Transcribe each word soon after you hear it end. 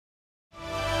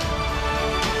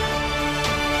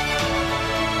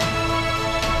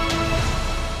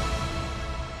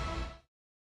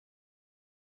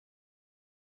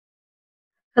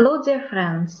Hello, dear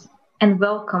friends, and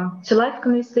welcome to live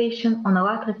conversation on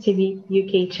Alatra TV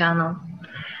UK channel.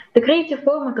 The creative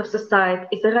format of society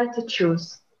is the right to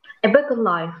choose a better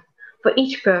life for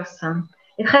each person.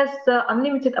 It has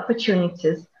unlimited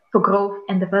opportunities for growth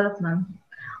and development.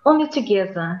 Only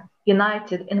together,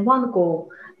 united in one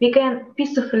goal, we can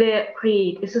peacefully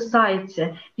create a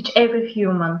society which every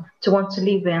human to want to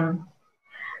live in.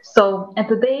 And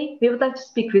today we would like to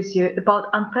speak with you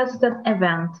about unprecedented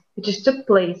event which has took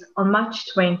place on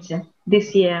March 20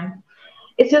 this year.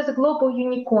 It was a global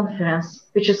unique conference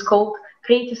which is called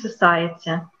Creative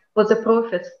Society, what the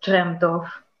prophets dreamed of.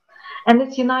 And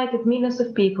it united millions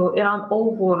of people around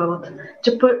all world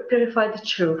to purify the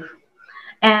truth.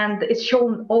 And it's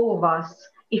shown all of us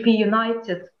if we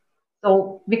united,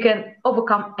 so we can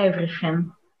overcome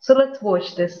everything. So let's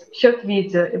watch this short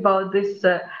video about this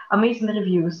amazing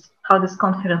reviews, how this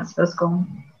conference was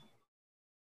going.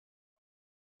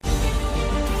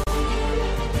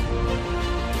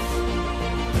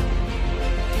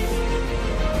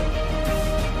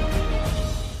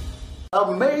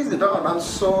 Amazing, Don. I'm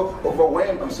so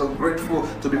overwhelmed. I'm so grateful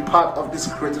to be part of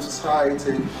this Creative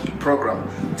Society program.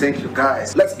 Thank you,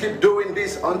 guys. Let's keep doing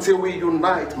this until we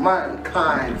unite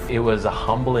mankind. It was a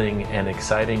humbling and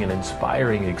exciting and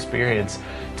inspiring experience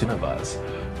to of us.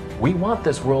 We want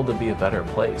this world to be a better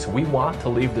place. We want to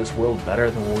leave this world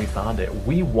better than when we found it.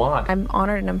 I'm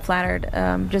honored and I'm flattered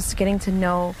just getting to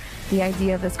know the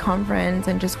idea of this conference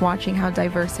and just watching how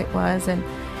diverse it was and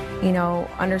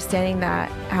understanding that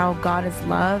how God is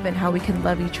love and how we can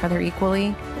love each other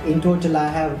equally. In total, I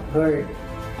have heard,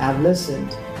 I've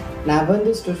listened, and I've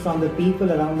understood from the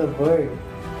people around the world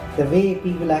the way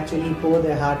people actually pour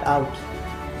their heart out.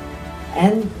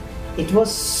 And it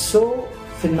was so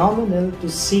phenomenal to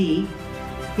see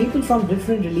people from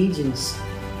different religions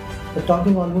but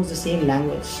talking almost the same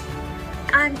language.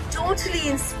 I'm totally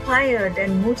inspired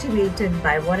and motivated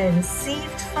by what I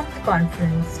received from the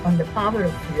conference on the power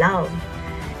of love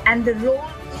and the role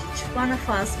each one of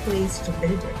us plays to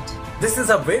build it. This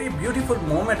is a very beautiful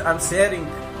moment I'm sharing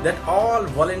that all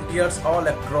volunteers all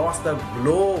across the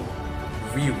globe,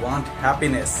 we want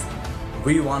happiness,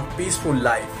 we want peaceful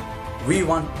life, we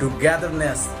want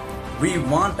togetherness, we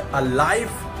want a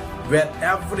life where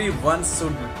everyone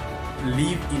should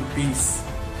live in peace.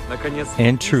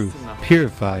 And truth,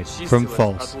 purified from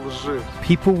false.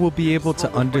 People will be able to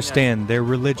understand their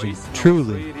religion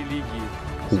truly.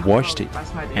 Who watched it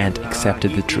and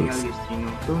accepted the truth.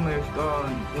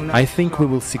 I think we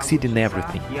will succeed in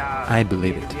everything. I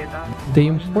believe it. The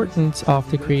importance of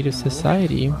the Creative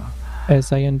Society,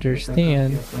 as I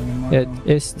understand it,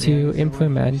 is to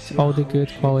implement all the good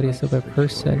qualities of a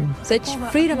person. Such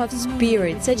freedom of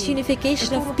spirit, such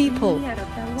unification of people,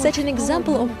 such an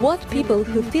example of what people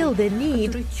who feel the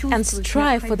need and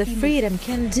strive for the freedom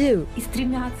can do.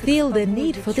 Feel the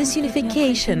need for this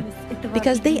unification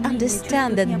because they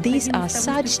understand that these are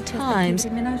such times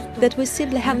that we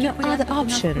simply have no other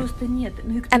option.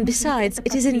 And besides,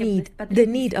 it is a need, the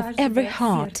need of every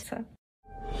heart.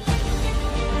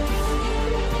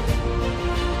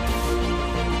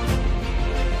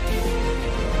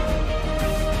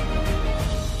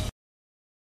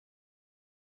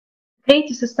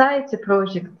 Creative Society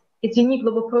project is a unique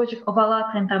global project of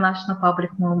ALLATRA International Public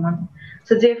Movement.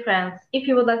 So dear friends, if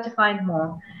you would like to find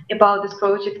more about this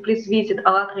project, please visit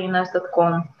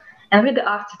allatraunites.com and read the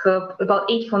article about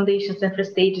 8 foundations and 3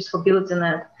 stages for building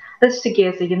it. Let's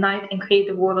together unite and create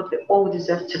the world we all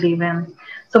deserve to live in.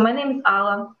 So my name is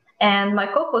Ala, and my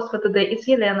co-host for today is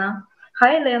Elena.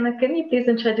 Hi Elena, can you please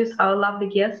introduce our lovely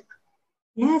guest?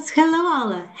 Yes, hello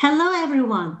Ala. Hello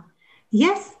everyone.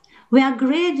 Yes, we are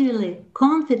gradually,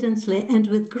 confidently, and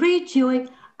with great joy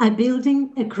are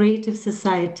building a creative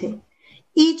society.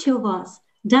 Each of us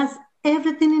does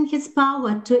everything in his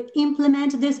power to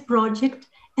implement this project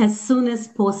as soon as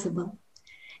possible.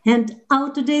 And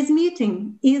our today's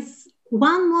meeting is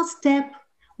one more step,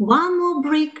 one more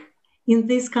brick in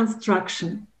this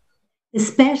construction,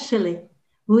 especially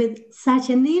with such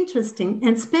an interesting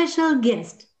and special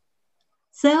guest.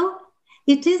 So,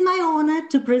 it is my honor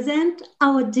to present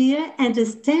our dear and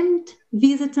esteemed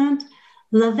visitant,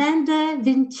 Lavenda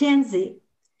Vincenzi,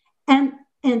 an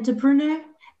entrepreneur,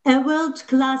 a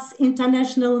world-class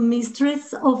international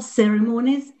mistress of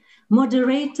ceremonies,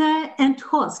 moderator and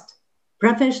host,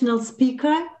 professional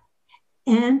speaker,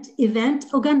 and event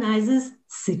organizer's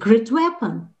secret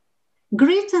weapon.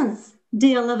 Greetings,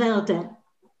 dear Lavenda.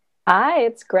 Hi,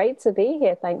 it's great to be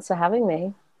here. Thanks for having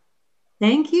me.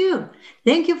 Thank you.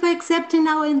 Thank you for accepting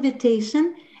our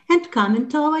invitation and coming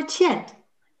to our chat.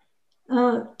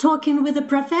 talking with a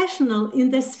professional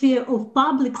in the sphere of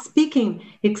public speaking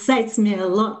excites me a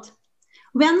lot.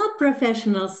 We are not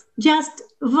professionals, just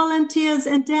volunteers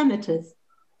and amateurs.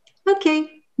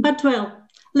 Okay, but well,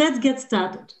 let's get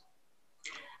started.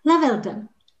 Lavelda,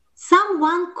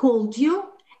 someone called you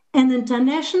an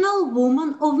international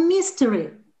woman of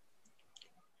mystery.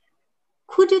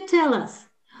 Could you tell us?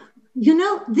 You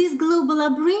know, this global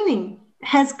upbringing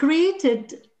has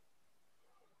created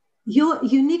your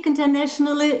unique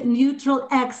internationally neutral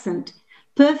accent,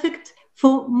 perfect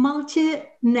for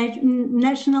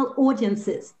multinational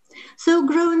audiences. So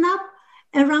growing up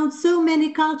around so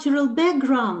many cultural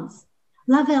backgrounds,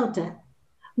 Lavelda,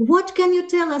 what can you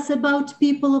tell us about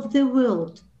people of the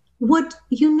world? What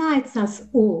unites us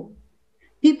all?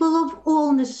 People of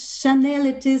all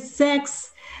nationalities,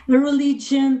 sex,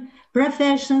 religion,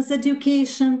 professions,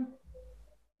 education.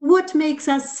 What makes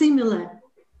us similar?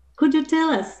 Could you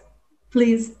tell us,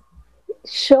 please?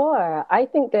 Sure. I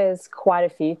think there's quite a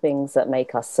few things that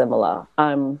make us similar.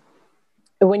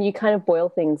 When you kind of boil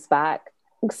things back,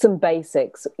 some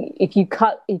basics. If you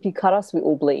cut us, we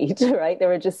all bleed, right?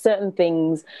 There are just certain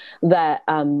things that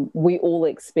we all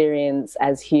experience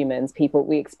as humans.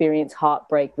 We experience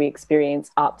heartbreak, we experience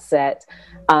upset.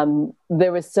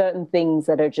 There are certain things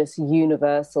that are just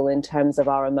universal in terms of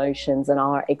our emotions and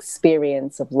our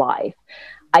experience of life.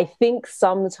 I think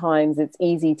sometimes it's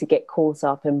easy to get caught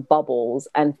up in bubbles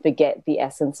and forget the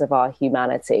essence of our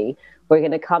humanity. We're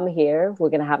going to come here, we're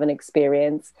going to have an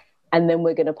experience, and then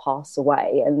we're going to pass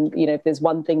away. And, you know, if there's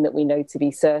one thing that we know to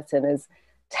be certain, as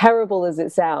terrible as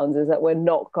it sounds, is that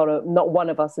not one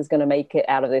of us is going to make it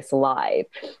out of this alive.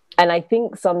 And I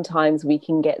think sometimes we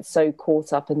can get so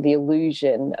caught up in the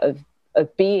illusion of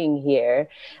being here.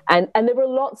 And there are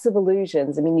lots of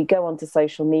illusions. I mean, you go onto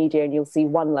social media and you'll see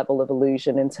one level of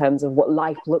illusion in terms of what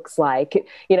life looks like,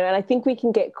 you know, and I think we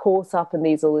can get caught up in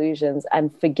these illusions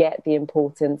and forget the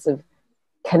importance of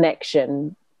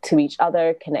connection to each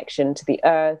other, connection to the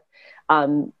earth,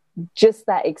 just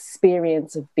that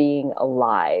experience of being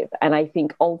alive. And I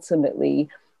think ultimately,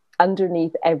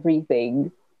 underneath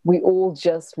everything, we all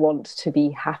just want to be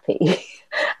happy.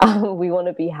 We want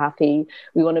to be happy.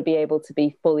 We want to be able to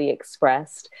be fully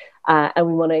expressed, and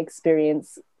we want to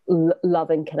experience love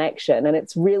and connection. And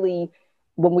it's really,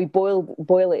 when we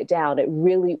boil it down, it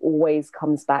really always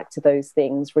comes back to those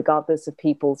things, regardless of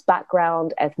people's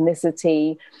background,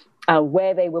 ethnicity,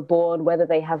 where they were born, whether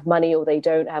they have money or they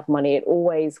don't have money. It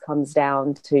always comes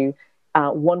down to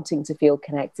wanting to feel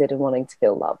connected and wanting to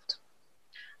feel loved.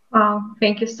 Wow,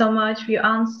 thank you so much for your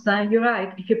answer. You're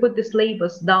right. If you put these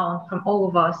labels down from all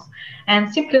of us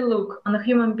and simply look on a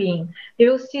human being,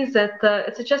 you will see that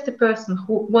it's just a person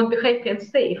who won't be happy and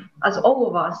safe as all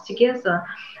of us together.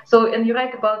 So, and you're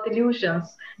right about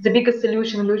illusions. The biggest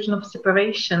illusion of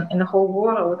separation in the whole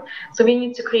world. So we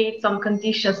need to create some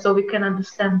conditions so we can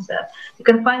understand that. We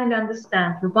can finally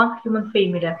understand we want human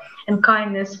family and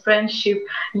kindness, friendship,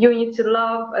 unity,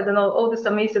 love, I don't know, all these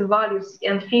amazing values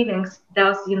and feelings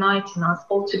that's uniting us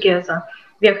all together.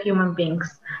 We are human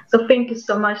beings. So thank you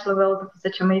so much, Lavelda, for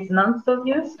such amazing answer of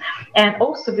yours. And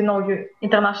also, we know you're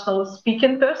international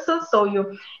speaking person, so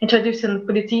you're introducing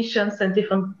politicians and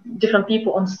different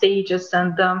people on stages.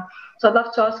 And so I'd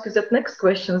love to ask you that next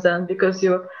question then, because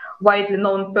you're a widely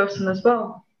known person as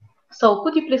well. So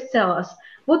could you please tell us,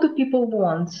 what do people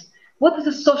want? What is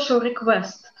the social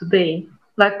request today?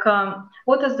 Like,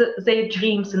 what is their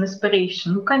dreams and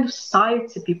aspiration? What kind of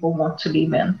society people want to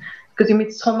live in? Because you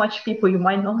meet so much people, you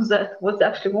might know that what they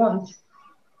actually want.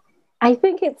 I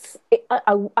think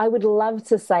I would love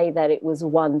to say that it was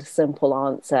one simple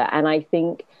answer. And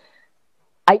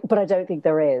but I don't think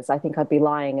there is. I think I'd be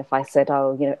lying if I said,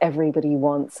 oh, you know, everybody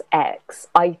wants X.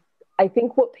 I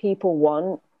think what people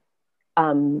want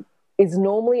is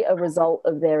normally a result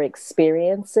of their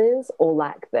experiences or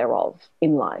lack thereof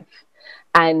in life.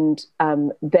 And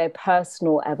their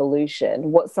personal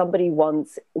evolution. What somebody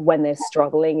wants when they're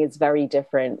struggling is very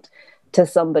different to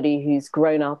somebody who's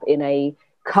grown up in a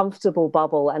comfortable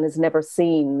bubble and has never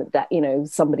seen that, you know,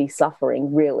 somebody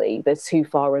suffering really. They're too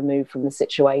far removed from the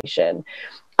situation.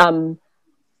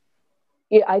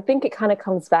 Yeah, I think it kind of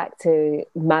comes back to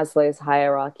Maslow's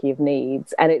hierarchy of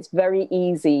needs, and it's very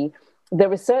easy.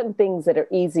 There are certain things that are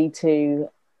easy to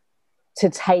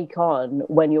take on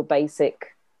when your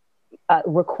basic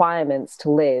requirements to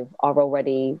live are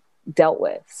already dealt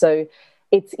with. So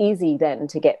it's easy then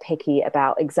to get picky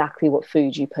about exactly what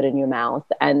food you put in your mouth,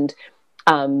 and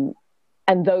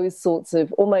those sorts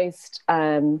of almost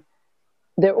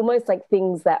they're almost like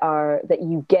things that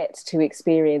you get to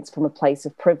experience from a place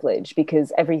of privilege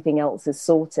because everything else is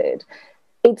sorted.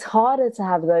 it's harder to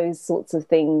have those sorts of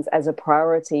things as a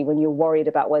priority when you're worried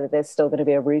about whether there's still going to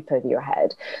be a roof over your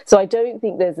head. So I don't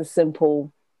think there's a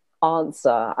simple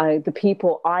answer. The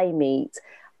people I meet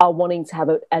are wanting to have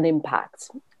an impact,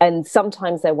 and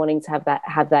sometimes they're wanting to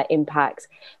have that impact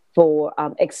for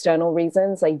external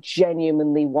reasons. They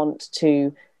genuinely want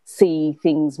to see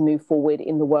things move forward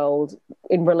in the world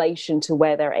in relation to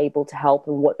where they're able to help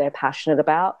and what they're passionate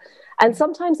about. And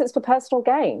sometimes it's for personal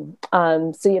gain.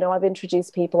 So, I've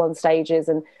introduced people on stages,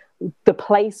 and the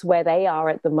place where they are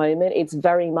at the moment, it's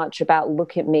very much about,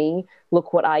 look at me,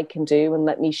 look what I can do, and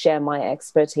let me share my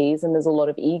expertise. And there's a lot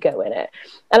of ego in it.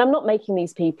 And I'm not making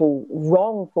these people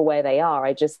wrong for where they are.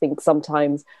 I just think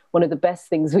sometimes one of the best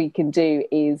things we can do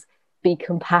is be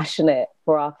compassionate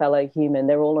for our fellow human.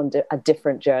 They're all on a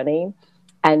different journey.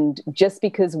 And just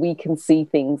because we can see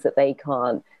things that they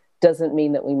can't, doesn't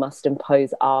mean that we must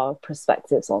impose our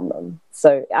perspectives on them.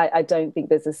 So I don't think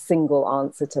there's a single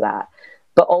answer to that.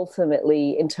 But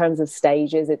ultimately, in terms of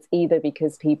stages, it's either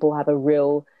because people have a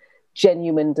real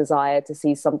genuine desire to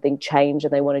see something change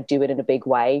and they want to do it in a big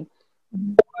way,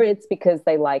 or it's because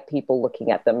they like people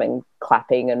looking at them and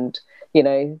clapping, and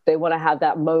they want to have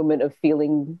that moment of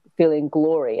feeling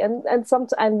glory. And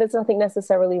there's nothing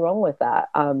necessarily wrong with that.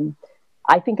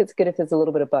 I think it's good if there's a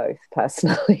little bit of both,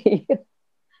 personally.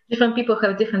 Different people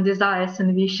have different desires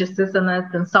and wishes, isn't it?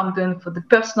 And some doing for the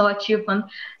personal achievement,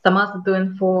 some others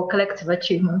doing for collective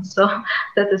achievement. So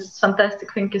that is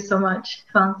fantastic. Thank you so much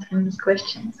for answering this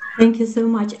question. Thank you so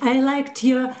much. I liked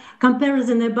your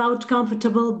comparison about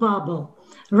comfortable bubble.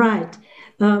 Right.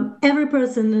 Every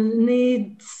person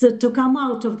needs to come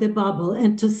out of the bubble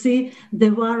and to see the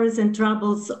worries and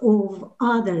troubles of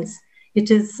others.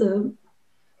 It is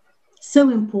so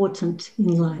important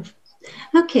in life.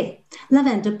 Okay,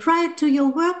 Lavender, prior to your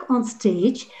work on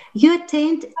stage, you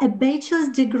attained a bachelor's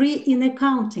degree in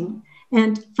accounting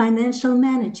and financial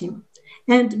managing.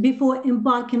 And before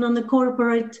embarking on a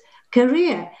corporate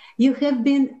career, you have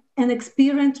been an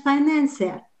experienced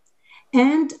financier.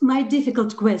 And my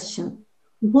difficult question,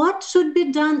 what should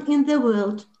be done in the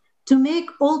world to make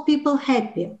all people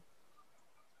happy?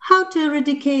 How to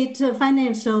eradicate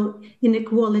financial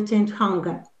inequality and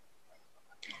hunger?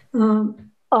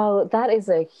 Oh, that is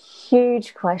a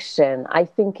huge question. I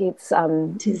think it's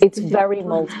very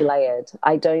multi-layered.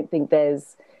 I don't think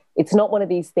it's not one of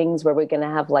these things where we're going to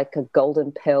have like a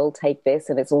golden pill, take this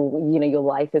and it's all, your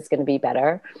life is going to be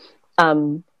better.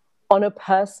 On a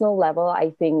personal level,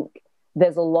 I think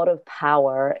there's a lot of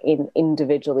power in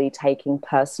individually taking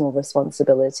personal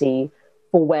responsibility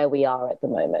for where we are at the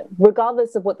moment,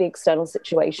 regardless of what the external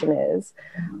situation is.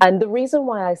 And the reason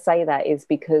why I say that is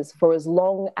because for as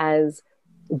long as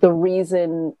the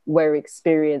reason we're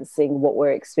experiencing what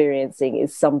we're experiencing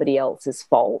is somebody else's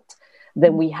fault,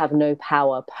 then we have no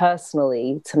power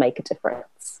personally to make a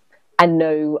difference and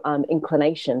no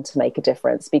inclination to make a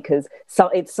difference, because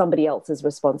it's somebody else's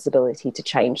responsibility to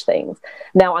change things.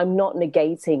 Now, I'm not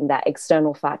negating that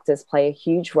external factors play a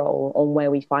huge role on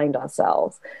where we find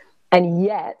ourselves. And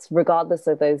yet, regardless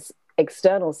of those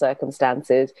external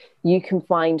circumstances, you can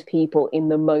find people in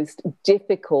the most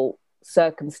difficult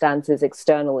circumstances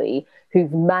externally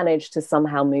who've managed to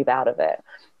somehow move out of it.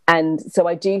 And so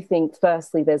I do think,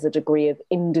 firstly, there's a degree of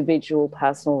individual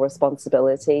personal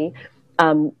responsibility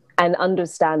and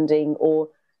understanding or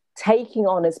taking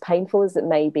on, as painful as it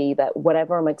may be, that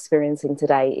whatever I'm experiencing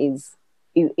today is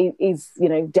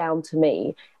down to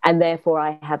me, and therefore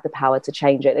I have the power to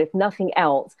change it. If nothing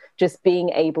else, just being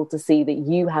able to see that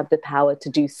you have the power to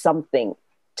do something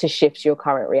to shift your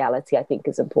current reality, I think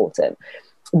is important.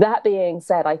 That being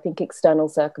said, I think external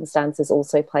circumstances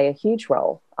also play a huge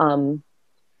role,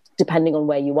 depending on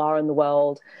where you are in the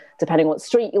world, depending on what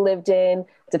street you lived in,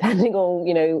 depending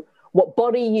on, what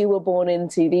body you were born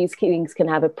into. These things can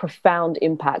have a profound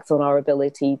impact on our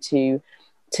ability to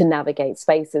navigate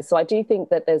spaces. So I do think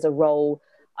that there's a role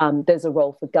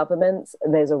for governments,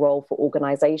 there's a role for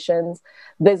organizations,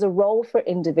 there's a role for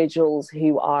individuals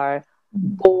who are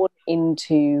born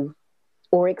into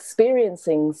or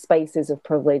experiencing spaces of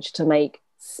privilege to make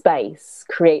space,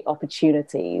 create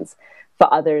opportunities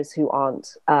for others who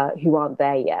aren't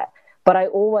there yet. But I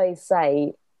always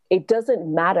say, it doesn't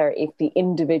matter if the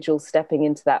individual stepping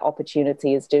into that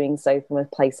opportunity is doing so from a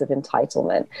place of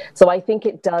entitlement. So I think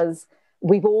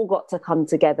we've all got to come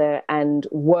together and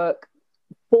work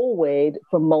forward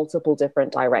from multiple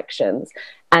different directions.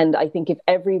 And I think if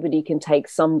everybody can take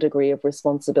some degree of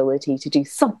responsibility to do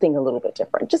something a little bit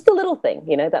different, just a little thing,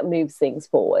 that moves things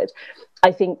forward,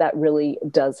 I think that really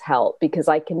does help. Because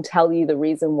I can tell you the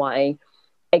reason why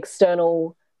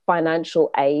external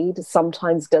financial aid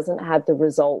sometimes doesn't have the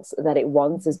results that it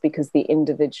wants is because the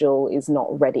individual is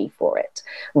not ready for it,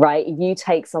 right? If you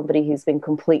take somebody who's been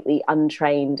completely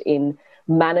untrained in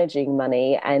managing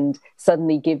money and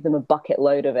suddenly give them a bucket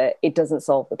load of it, it doesn't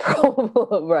solve the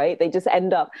problem, right? They just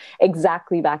end up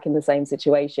exactly back in the same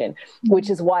situation, which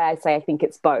is why I say I think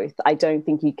it's both. I don't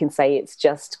think you can say it's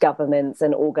just governments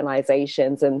and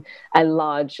organizations and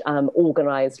large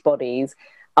organized bodies.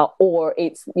 Or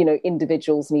it's,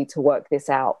 individuals need to work this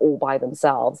out all by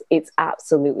themselves. It's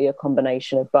absolutely a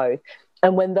combination of both.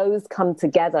 And when those come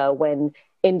together, when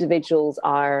individuals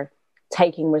are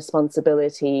taking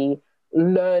responsibility,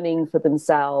 learning for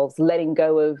themselves, letting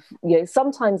go of,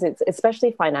 sometimes it's,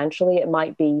 especially financially, it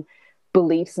might be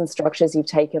beliefs and structures you've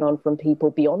taken on from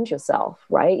people beyond yourself,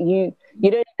 right? You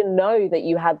don't even know that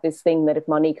you have this thing that if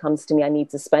money comes to me, I need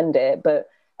to spend it, but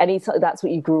that's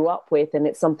what you grew up with, and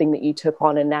it's something that you took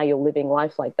on, and now you're living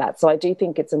life like that. So I do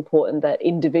think it's important that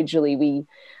individually we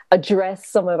address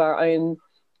some of our own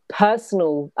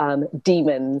personal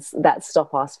demons that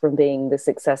stop us from being the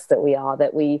success that we are,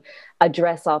 that we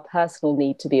address our personal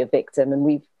need to be a victim.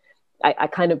 And I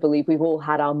kind of believe we've all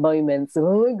had our moments of,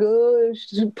 oh my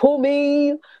gosh, poor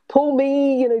me,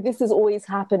 this is always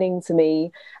happening to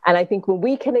me. And I think when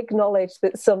we can acknowledge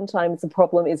that sometimes the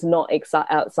problem is not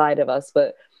outside of us,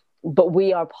 but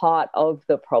we are part of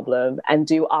the problem and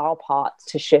do our part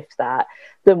to shift that,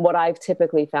 then what I've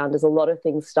typically found is a lot of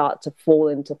things start to fall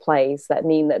into place that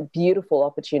mean that beautiful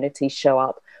opportunities show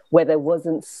up where there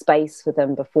wasn't space for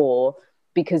them before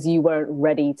because you weren't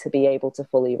ready to be able to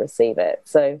fully receive it.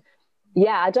 So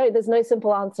yeah, there's no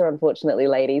simple answer, unfortunately,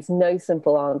 ladies. No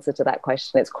simple answer to that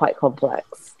question. It's quite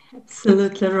complex.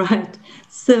 Absolutely right.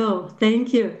 So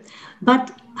thank you.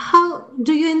 But how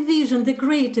do you envision the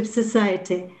creative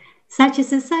society? Such a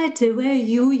society where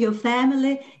you, your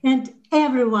family, and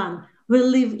everyone will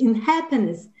live in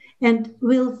happiness and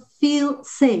will feel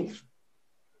safe.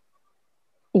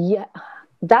 Yeah,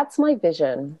 that's my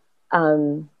vision.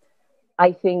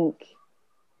 I think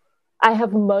I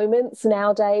have moments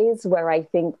nowadays where I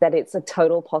think that it's a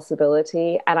total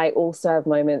possibility. And I also have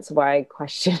moments where I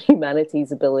question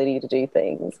humanity's ability to do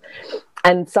things.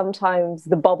 And sometimes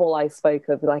the bubble I spoke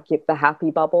of, like the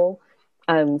happy bubble,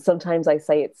 sometimes I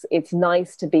say it's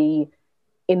nice to be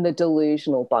in the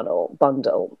delusional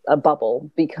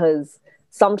bubble, because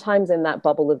sometimes in that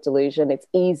bubble of delusion, it's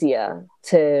easier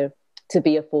to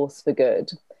be a force for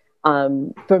good.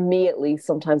 For me, at least,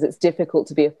 sometimes it's difficult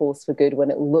to be a force for good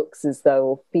when it looks as though,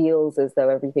 or feels as though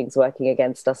everything's working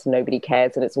against us and nobody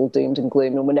cares and it's all doomed and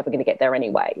gloom and we're never going to get there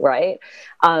anyway, right?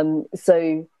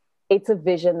 So it's a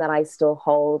vision that I still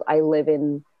hold. I live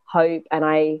in hope, and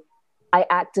I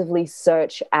actively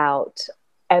search out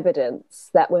evidence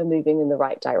that we're moving in the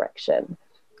right direction.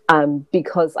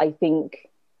 Because I think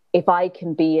if I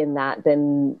can be in that,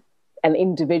 then, and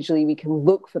individually we can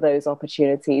look for those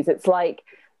opportunities. It's like,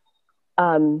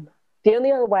 the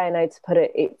only other way I know to put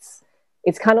it,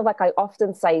 it's kind of like I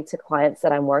often say to clients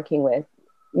that I'm working with,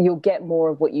 you'll get more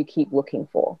of what you keep looking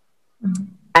for. Mm-hmm.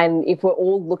 And if we're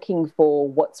all looking for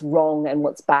what's wrong and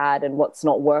what's bad and what's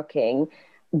not working,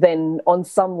 then on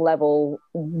some level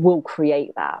we'll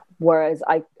create that. Whereas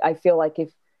I feel like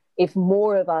if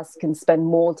more of us can spend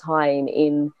more time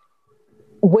in,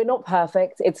 we're not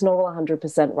perfect, it's not all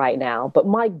 100% right now, but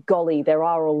my golly, there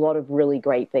are a lot of really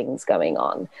great things going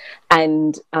on.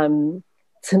 And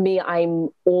to me, I'm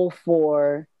all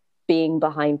for being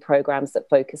behind programs that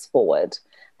focus forward.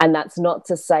 And that's not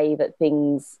to say that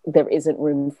there isn't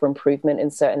room for improvement in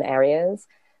certain areas,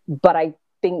 but I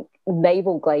think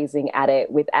navel glazing at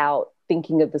it without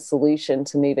thinking of the solution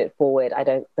to move it forward, I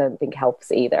don't think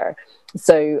helps either.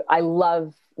 So I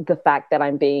love the fact that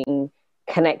I'm being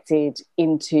connected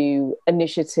into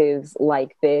initiatives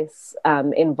like this,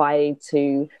 invited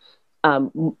to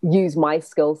use my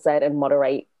skill set and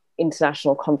moderate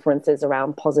international conferences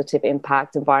around positive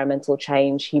impact, environmental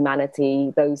change,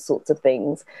 humanity, those sorts of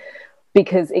things,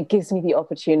 because it gives me the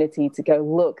opportunity to go,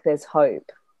 look, there's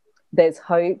hope. There's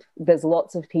hope. There's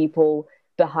lots of people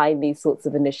behind these sorts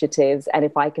of initiatives. And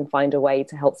if I can find a way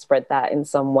to help spread that in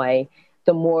some way,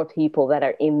 the more people that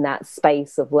are in that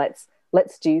space of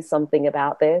let's do something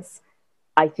about this,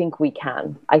 I think we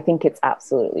can. I think it's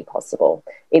absolutely possible.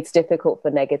 It's difficult for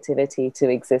negativity to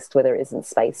exist where there isn't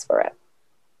space for it.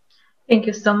 Thank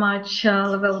you so much,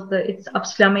 Lavelda. It's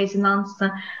absolutely amazing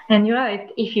answer. And you're right.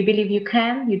 If you believe you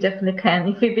can, you definitely can.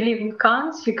 If you believe you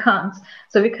can't, you can't.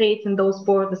 So we're creating those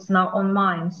borders in our own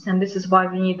minds. And this is why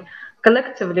we need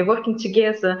collectively working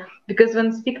together. Because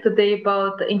when we speak today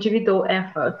about individual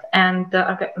effort and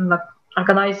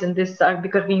organizing this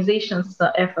big organizations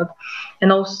effort,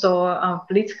 and also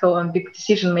political and big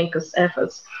decision makers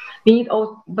efforts. We need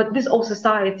all, but this whole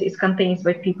society is contained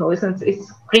by people, isn't it?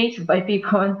 It's created by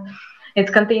people, and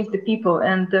it contains the people,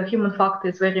 and the human factor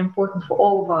is very important for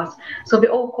all of us. So we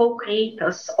all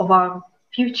co-creators of our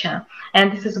future,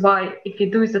 and this is why if we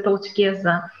do it all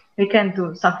together, we can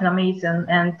do something amazing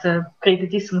and create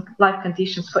decent life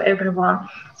conditions for everyone.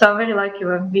 So I really like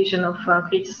your vision of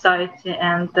great society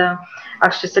and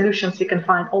actually solutions we can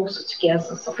find also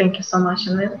together. So thank you so much,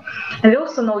 Annette. And we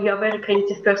also know you're a very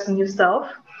creative person yourself.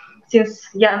 Since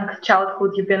young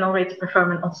childhood, you've been already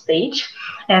performing on stage,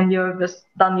 and you've just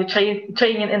done your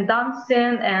training in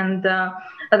dancing and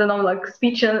I don't know, like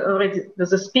speech, already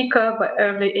was a speaker by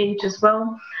early age as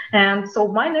well. And so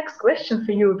my next question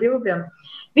for you will be,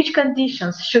 which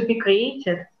conditions should be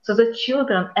created so that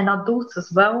children and adults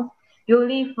as well will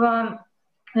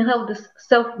have this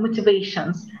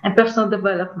self-motivations and personal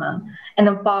development and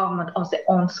empowerment of their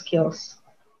own skills?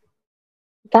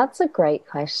 That's a great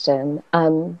question.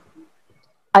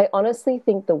 I honestly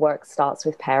think the work starts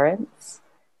with parents,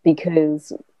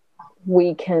 because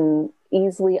we can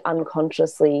easily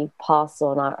unconsciously pass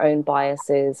on our own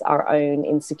biases, our own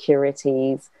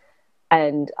insecurities,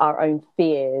 and our own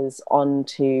fears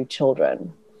onto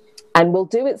children. And we'll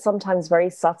do it sometimes very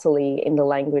subtly in the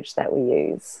language that we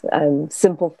use.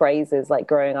 Simple phrases like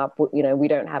growing up, we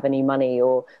don't have any money,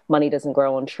 or money doesn't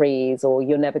grow on trees, or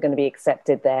you're never going to be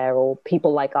accepted there, or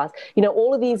people like us.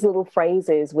 All of these little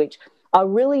phrases, which are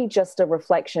really just a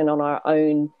reflection on our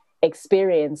own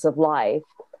experience of life,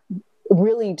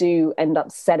 really do end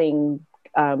up setting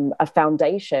a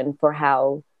foundation for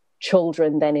how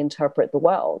children then interpret the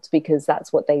world, because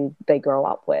that's what they grow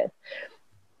up with.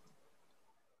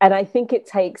 And I think it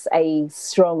takes a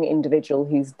strong individual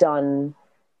who's done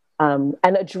and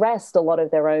addressed a lot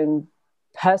of their own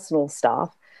personal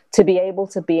stuff to be able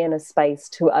to be in a space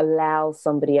to allow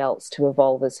somebody else to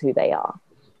evolve as who they are.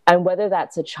 And whether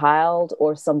that's a child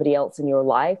or somebody else in your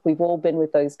life, we've all been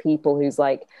with those people who's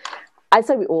like, I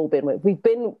say we've all been with,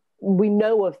 we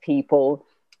know of people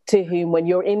to whom when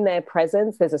you're in their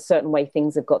presence, there's a certain way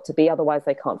things have got to be, otherwise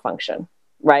they can't function,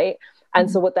 right?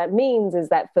 And so what that means is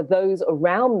that for those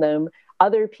around them,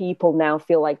 other people now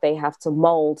feel like they have to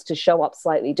mold to show up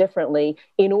slightly differently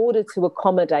in order to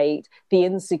accommodate the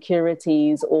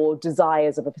insecurities or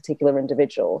desires of a particular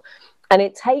individual. And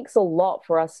it takes a lot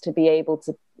for us to be able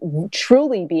to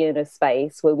truly be in a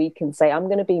space where we can say, I'm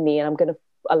going to be me, and I'm going to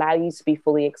allow you to be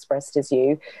fully expressed as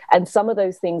you. And some of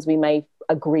those things we may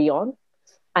agree on,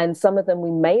 and some of them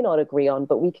we may not agree on,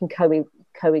 but we can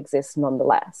coexist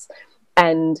nonetheless.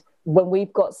 And when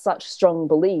we've got such strong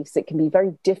beliefs, it can be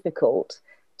very difficult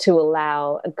to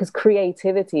allow, because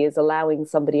creativity is allowing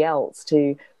somebody else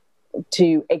to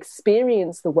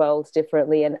experience the world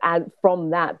differently, and from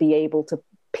that be able to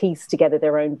piece together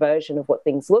their own version of what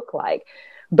things look like.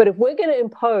 But if we're going to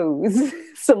impose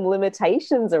some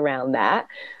limitations around that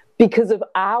because of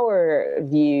our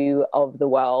view of the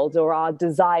world or our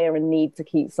desire and need to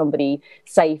keep somebody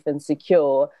safe and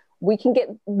secure, we can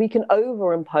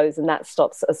overimpose, and that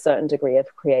stops a certain degree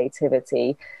of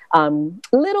creativity.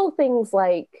 Little things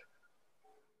like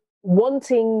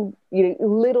wanting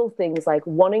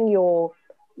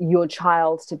your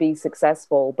child to be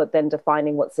successful, but then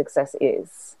defining what success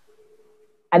is.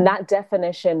 And that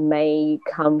definition may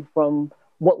come from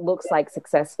what looks like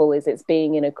successful is it's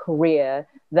being in a career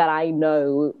that I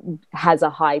know has a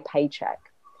high paycheck.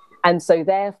 And so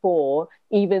therefore,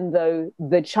 even though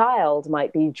the child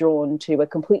might be drawn to a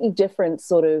completely different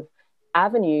sort of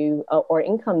avenue or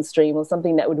income stream or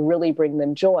something that would really bring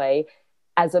them joy,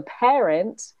 as a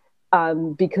parent,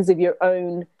 because of your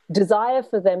own desire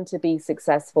for them to be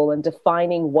successful and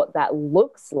defining what that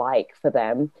looks like for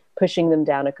them, pushing them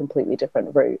down a completely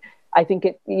different route. I think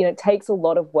it takes a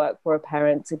lot of work for a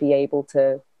parent to be able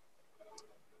to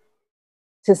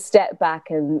step back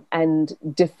and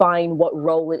define what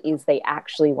role it is they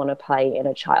actually want to play in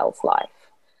a child's life.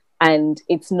 And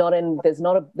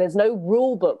there's no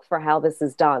rule book for how this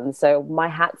is done. So my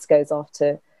hats goes off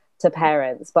to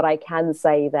parents, but I can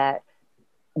say that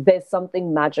there's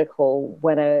something magical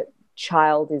when a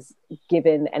child is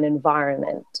given an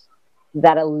environment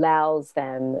that allows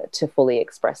them to fully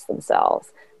express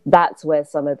themselves. That's where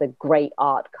some of the great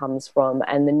art comes from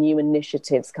and the new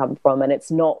initiatives come from. And it's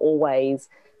not always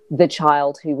the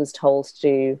child who was told to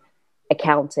do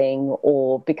accounting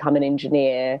or become an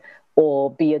engineer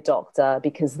or be a doctor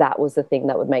because that was the thing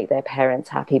that would make their parents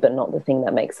happy, but not the thing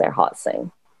that makes their heart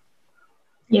sing.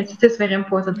 Yes, it is very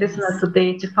important, isn't it,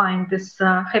 today to find this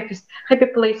happy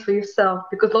place for yourself,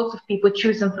 because lots of people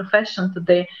choose a profession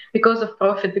today because of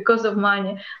profit, because of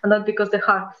money, and not because their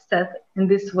heart is set in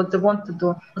this what they want to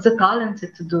do, what they're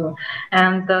talented to do.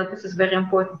 And this is very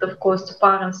important, of course, to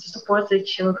parents to support their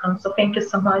children. So thank you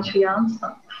so much for your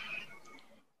answer.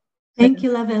 Thank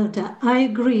you, Lavelta. I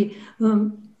agree.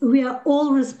 We are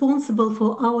all responsible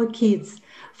for our kids,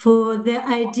 for their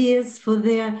ideas, for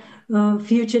their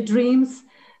future dreams.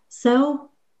 So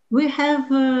we have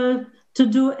to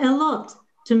do a lot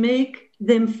to make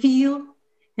them feel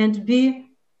and be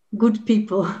good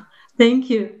people. Thank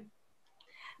you.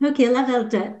 Okay,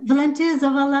 Lavelta, volunteers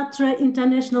of ALLATRA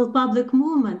International Public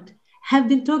Movement have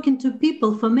been talking to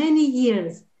people for many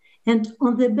years, and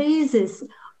on the basis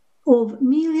of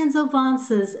millions of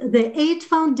answers, the 8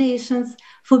 foundations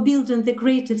for building the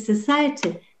creative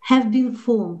society have been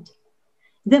formed.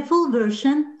 The full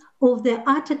version of the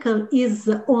article is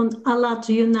on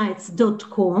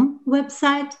allatraunites.com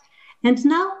website. And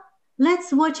now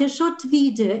let's watch a short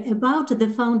video about the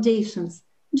foundations,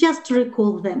 just to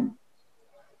recall them.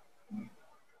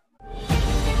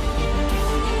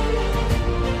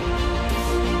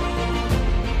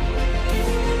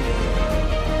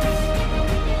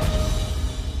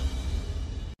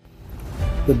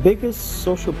 The biggest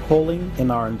social polling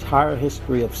in our entire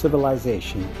history of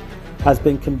civilization has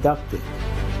been conducted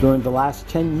during the last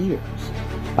 10 years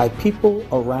by people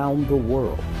around the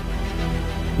world.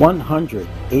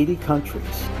 180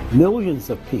 countries, millions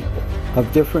of people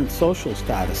of different social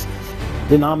statuses,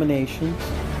 denominations,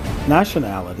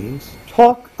 nationalities,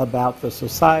 talk about the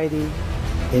society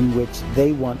in which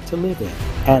they want to live in.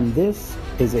 And this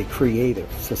is a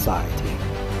creative society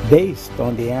based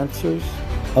on the answers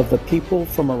of the people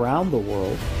from around the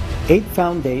world. 8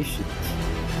 foundations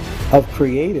of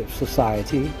creative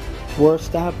society were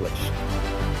established.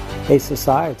 A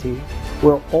society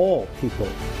where all people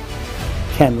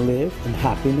can live in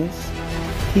happiness,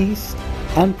 peace,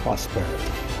 and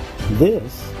prosperity.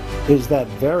 This is that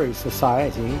very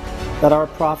society that our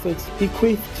prophets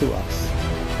bequeathed to us.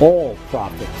 All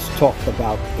prophets talked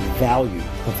about the value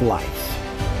of life,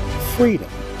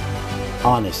 freedom,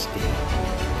 honesty,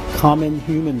 common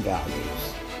human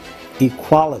values,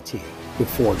 equality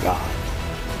before God,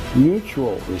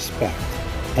 mutual respect,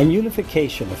 and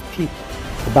unification of people,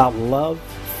 about love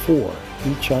for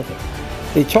each other.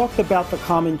 They talked about the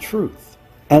common truth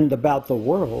and about the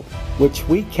world which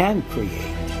we can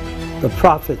create. The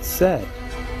prophets said,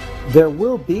 there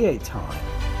will be a time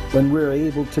when we're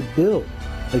able to build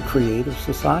a creative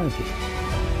society.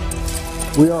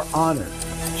 We are honored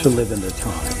to live in the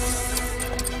time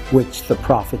which the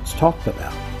prophets talked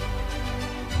about,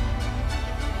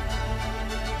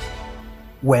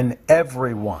 when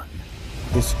everyone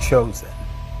is chosen.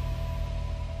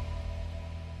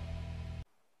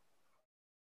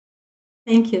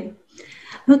 Thank you.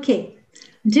 Okay,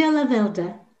 dear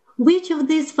Lavelta, which of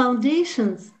these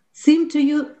foundations seem to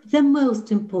you the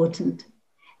most important?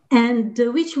 And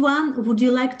which one would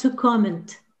you like to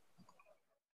comment?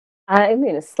 I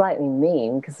mean, it's slightly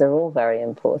mean because they're all very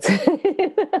important.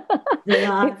 They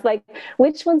are. It's like,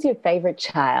 which one's your favorite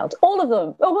child? All of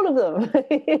them, all of them.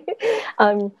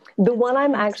 The one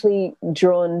I'm actually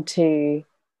drawn to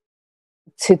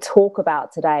talk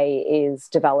about today is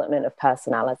development of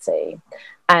personality.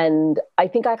 And I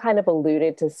think I kind of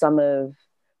alluded to some of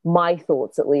my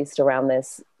thoughts, at least, around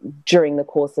this during the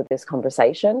course of this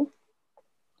conversation.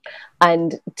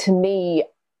 And to me,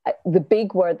 the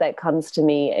big word that comes to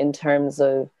me in terms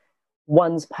of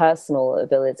one's personal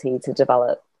ability to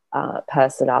develop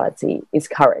personality is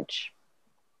courage.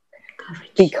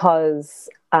 Because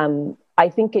I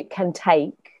think it can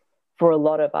take, for a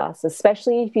lot of us,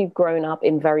 especially if you've grown up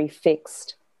in a very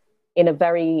fixed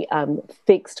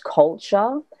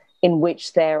culture in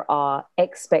which there are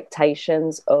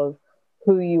expectations of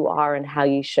who you are and how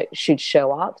you should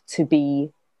show up to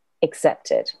be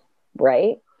accepted,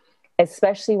 right?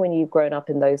 Especially when you've grown up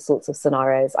in those sorts of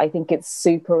scenarios. I think it's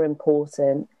super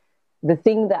important. The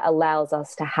thing that allows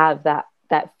us to have that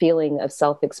feeling of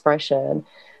self-expression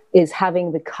is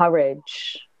having the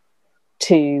courage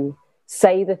to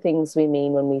say the things we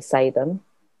mean when we say them,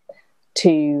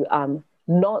 to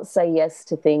not say yes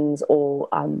to things or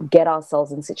get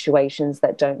ourselves in situations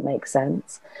that don't make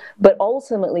sense. But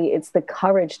ultimately, it's the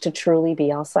courage to truly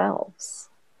be ourselves.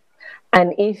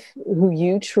 And if who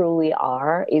you truly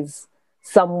are is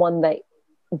someone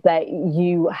that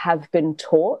you have been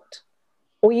taught,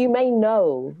 or you may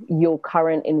know your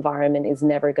current environment is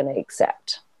never going to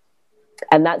accept.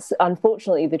 And that's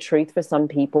unfortunately the truth for some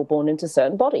people born into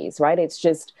certain bodies, right? It's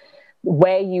just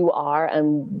where you are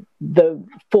and the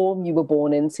form you were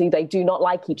born into, they do not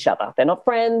like each other. They're not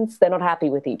friends. They're not happy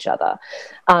with each other.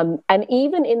 And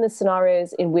even in the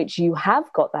scenarios in which you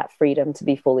have got that freedom to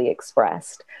be fully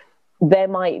expressed, there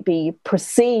might be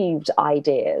perceived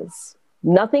ideas,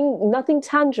 nothing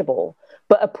tangible,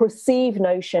 but a perceived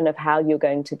notion of how you're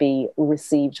going to be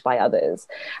received by others.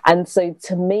 And so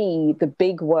to me, the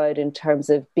big word in terms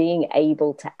of being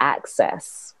able to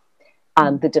access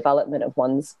the development of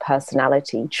one's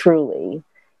personality truly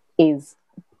is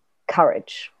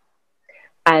courage.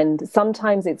 And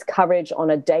sometimes it's courage on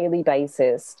a daily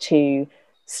basis to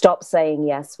stop saying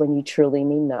yes when you truly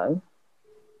mean no,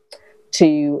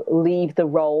 to leave the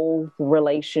role, the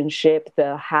relationship,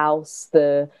 the house,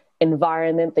 the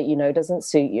environment that you know doesn't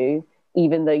suit you,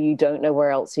 even though you don't know where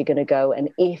else you're going to go, and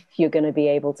if you're going to be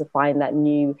able to find that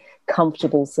new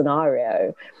comfortable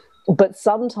scenario. But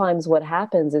sometimes what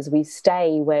happens is we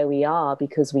stay where we are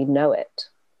because we know it.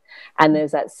 And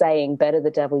there's that saying, better the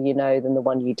devil you know than the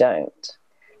one you don't.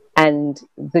 And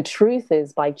the truth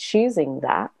is, by choosing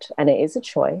that, and it is a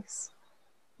choice,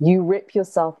 you rip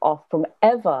yourself off from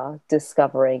ever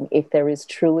discovering if there is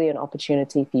truly an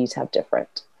opportunity for you to have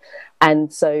different.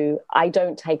 And so I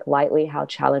don't take lightly how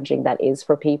challenging that is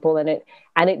for people. And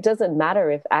it doesn't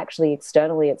matter if actually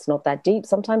externally it's not that deep.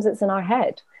 Sometimes it's in our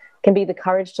head. It can be the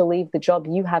courage to leave the job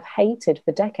you have hated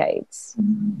for decades.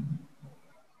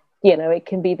 You know, it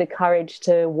can be the courage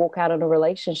to walk out on a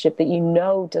relationship that you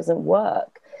know doesn't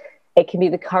work. It can be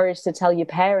the courage to tell your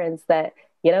parents that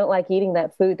you don't like eating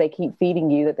that food they keep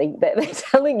feeding you, that they're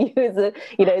telling you is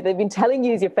they've been telling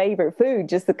you is your favorite food.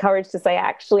 Just the courage to say,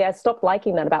 actually, I stopped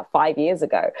liking that about 5 years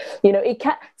ago. You know,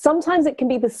 sometimes it can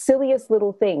be the silliest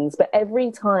little things, but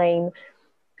every time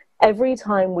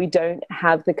we don't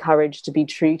have the courage to be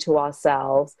true to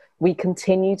ourselves, we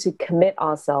continue to commit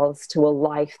ourselves to a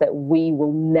life that we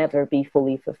will never be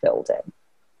fully fulfilled in.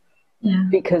 Yeah.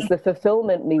 Because the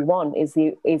fulfillment we want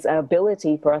is our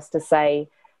ability for us to say,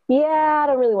 yeah, I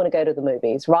don't really want to go to the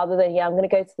movies, rather than, yeah, I'm going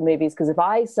to go to the movies because if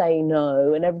I say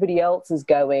no and everybody else is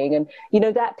going, and, you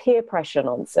know, that peer pressure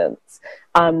nonsense.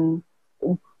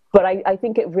 But I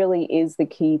think it really is the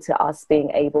key to us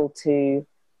being able to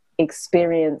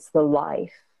experience the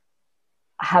life,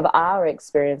 have our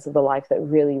experience of the life that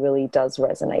really, really does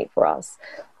resonate for us.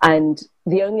 And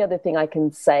the only other thing I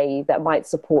can say that might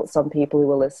support some people who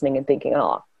are listening and thinking,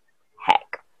 oh,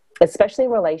 heck, especially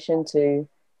in relation to,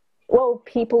 well,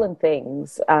 people and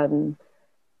things,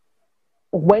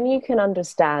 when you can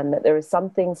understand that there are some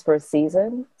things for a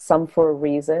season, some for a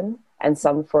reason, and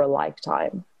some for a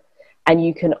lifetime, and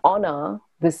you can honor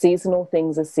the seasonal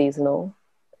things as seasonal,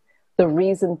 the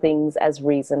reason things as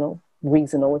reasonable,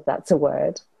 if that's a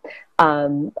word,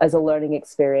 as a learning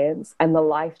experience, and the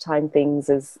lifetime things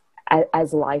as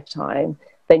lifetime,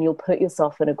 then you'll put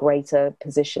yourself in a greater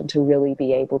position to really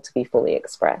be able to be fully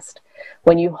expressed.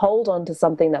 When you hold on to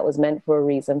something that was meant for a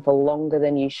reason for longer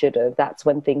than you should have, that's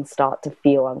when things start to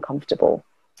feel uncomfortable.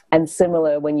 And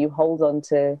similar, when you hold on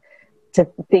to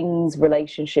things,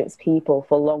 relationships, people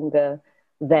for longer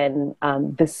than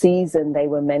the season they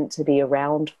were meant to be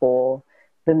around for,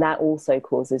 then that also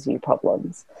causes you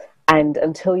problems. And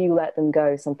until you let them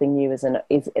go, something new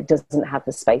it doesn't have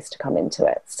the space to come into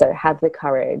it. So have the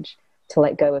courage to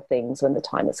let go of things when the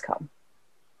time has come.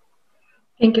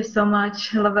 Thank you so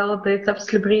much, Lavelda. It's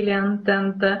absolutely brilliant.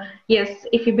 And yes,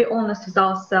 if we be honest with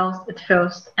ourselves at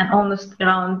first and honest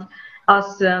around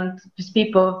us and with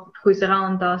people who is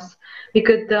around us, we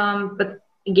could, but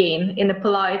again, in a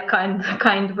polite,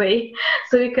 kind way,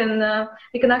 so we can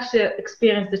actually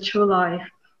experience the true life.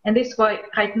 And this is why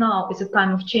right now is a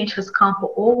time of change has come for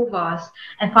all of us.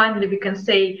 And finally, we can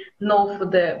say no for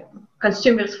the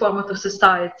consumerist format of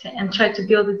society and try to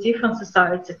build a different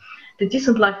society, the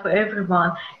decent life for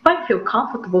everyone. If I feel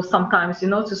comfortable sometimes, you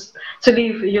know, to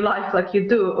live your life like you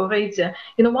do already,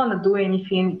 you don't want to do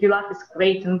anything, your life is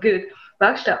great and good. But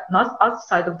actually, not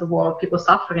outside of the world, people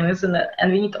suffering, isn't it?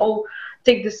 And we need all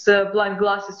take these blind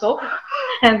glasses off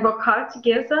and work hard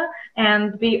together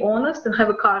and be honest and have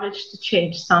a courage to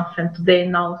change something today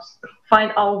now.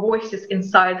 Find our voices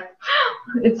inside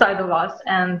of us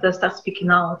and start speaking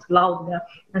out loudly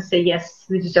and say, yes,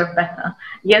 we deserve better.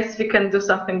 Yes, we can do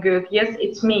something good. Yes,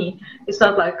 it's me. It's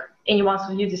not like anyone's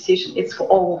new decision. It's for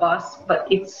all of us, but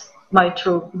it's my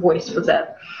true voice for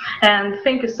that. And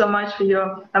thank you so much for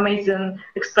your amazing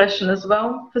expression as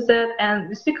well for that. And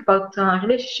we speak about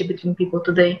relationship between people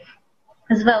today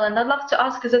as well. And I'd love to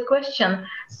ask you that question.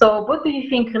 So what do you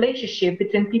think relationship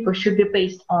between people should be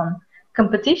based on?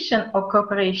 Competition or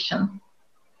cooperation?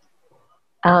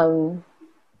 I'd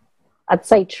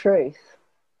say truth.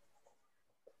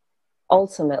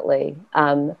 ultimately.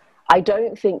 I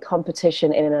don't think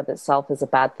competition in and of itself is a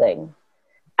bad thing.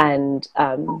 And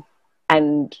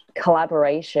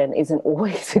collaboration isn't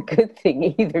always a good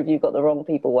thing either if you've got the wrong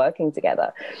people working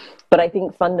together. But I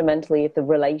think fundamentally, if the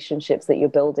relationships that you're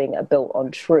building are built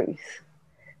on truth,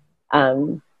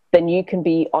 then you can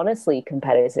be honestly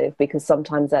competitive, because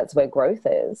sometimes that's where growth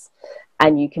is.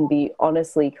 And you can be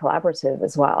honestly collaborative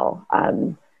as well.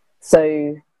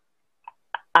 So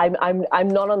I'm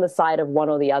not on the side of one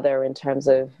or the other in terms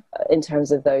of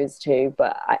those two,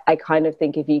 but I kind of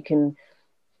think if you can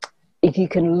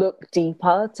look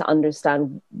deeper to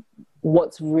understand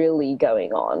what's really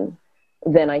going on,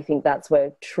 then I think that's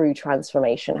where true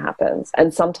transformation happens.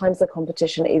 And sometimes the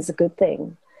competition is a good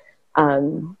thing,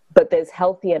 but there's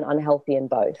healthy and unhealthy in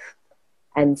both.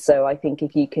 And so I think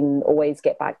if you can always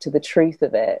get back to the truth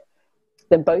of it,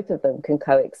 then both of them can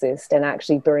coexist and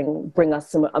actually bring us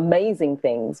some amazing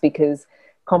things, because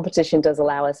competition does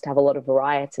allow us to have a lot of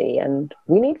variety, and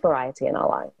we need variety in our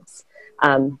lives,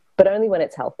 but only when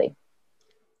it's healthy.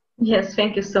 Yes,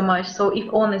 thank you so much. So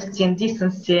if honesty and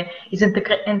decency is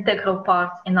integral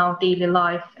part in our daily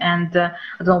life and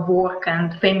work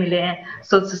and family,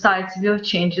 so society will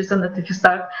change, isn't it? If we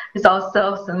start with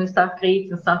ourselves and we start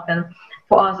creating something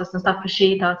for others and start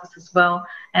appreciate others as well.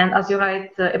 And as you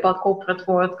write about corporate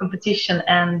world, competition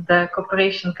and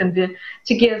cooperation can be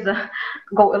together,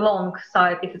 go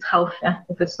alongside if it's healthy,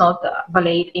 if it's not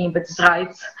violate anybody's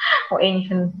rights or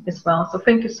anything as well. So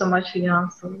thank you so much for your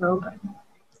answer. Well done.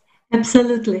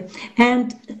 Absolutely.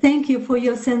 And thank you for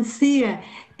your sincere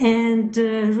and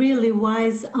really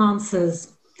wise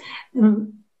answers.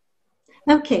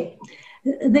 Okay.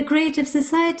 The Creative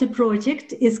Society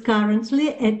project is currently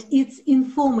at its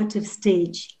informative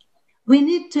stage. We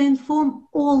need to inform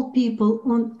all people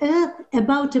on earth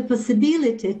about a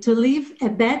possibility to live a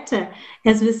better,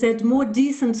 as we said, more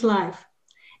decent life,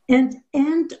 and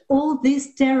end all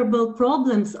these terrible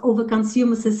problems of a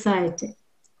consumer society.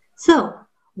 So,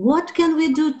 what can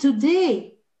we do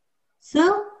today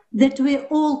so that we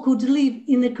all could live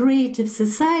in a creative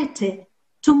society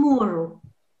tomorrow?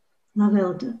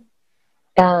 Novelda.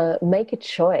 Make a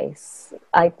choice.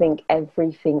 I think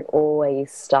everything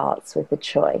always starts with a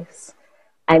choice.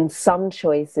 And some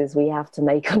choices we have to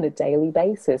make on a daily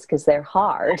basis because they're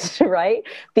hard, right?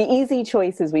 The easy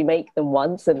choices, we make them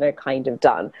once and they're kind of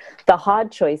done. The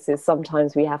hard choices,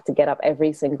 sometimes we have to get up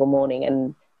every single morning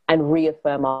and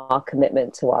reaffirm our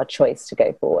commitment to our choice to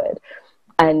go forward.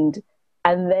 And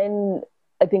then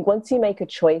I think once you make a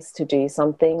choice to do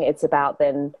something, it's about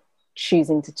then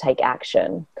choosing to take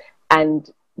action. And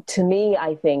to me,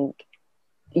 I think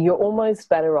you're almost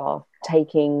better off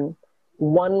taking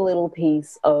one little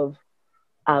piece of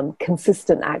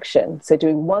consistent action. So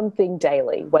doing one thing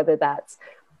daily, whether that's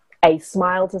a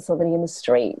smile to somebody in the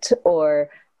street or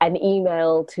an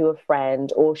email to a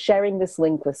friend or sharing this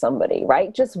link with somebody,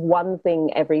 right? Just one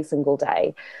thing every single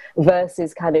day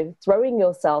versus kind of throwing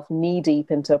yourself knee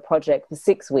deep into a project for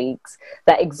 6 weeks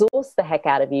that exhausts the heck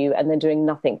out of you and then doing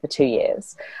nothing for 2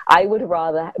 years. I would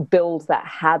rather build that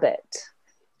habit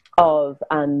of,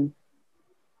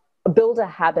 build a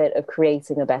habit of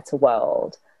creating a better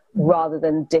world rather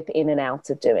than dip in and out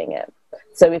of doing it.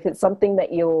 So if it's something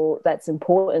that's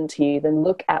important to you, then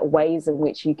look at ways in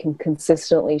which you can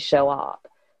consistently show up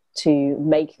to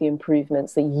make the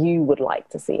improvements that you would like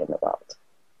to see in the world.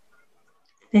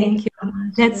 Thank you.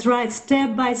 That's right.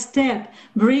 Step by step,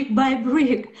 brick by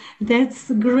brick. That's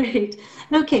great.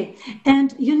 Okay.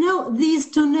 And you know,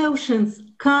 these two notions,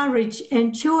 courage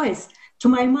and choice, to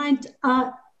my mind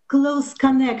are close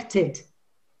connected.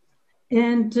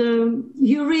 And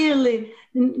you really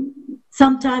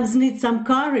sometimes need some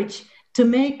courage to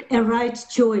make a right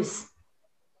choice.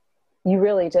 You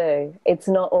really do. It's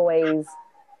not always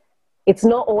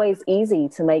easy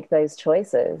to make those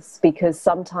choices because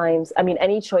sometimes, I mean,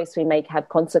 any choice we make have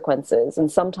consequences, and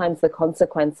sometimes the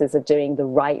consequences of doing the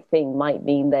right thing might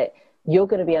mean that you're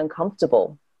going to be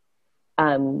uncomfortable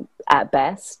at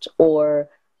best, or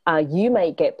you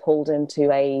may get pulled into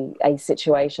a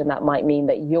situation that might mean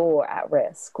that you're at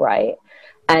risk, right?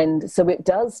 And so it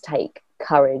does take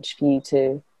courage for you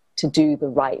to do the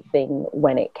right thing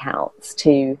when it counts,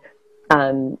 to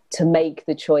make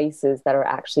the choices that are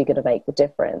actually going to make the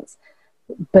difference.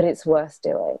 But it's worth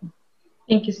doing.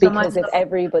 Thank you so much. Because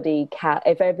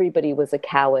if everybody was a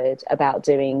coward about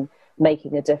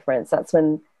making a difference, that's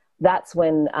when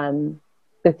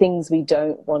the things we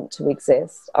don't want to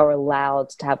exist are allowed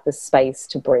to have the space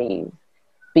to breathe,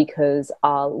 because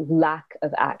our lack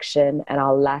of action and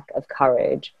our lack of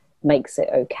courage makes it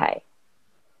okay.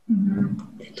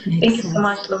 Thank you so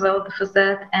much, Lovelda, for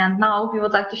that. And now we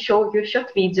would like to show you a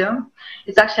short video.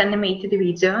 It's actually an animated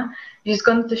video. It's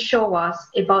going to show us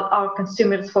about our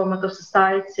consumerist format of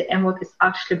society and what is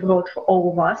actually brought for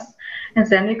all of us. And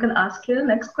then we can ask you the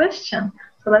next question.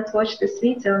 So let's watch this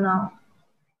video now.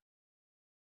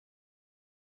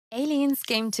 Aliens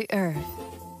came to Earth.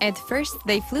 At first,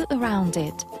 they flew around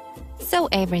it, saw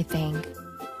everything,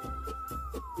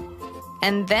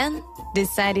 and then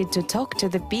decided to talk to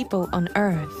the people on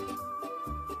Earth.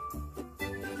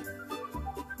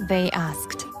 They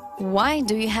asked, "Why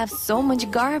do you have so much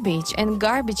garbage and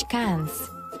garbage cans?"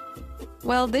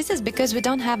 "Well, this is because we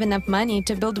don't have enough money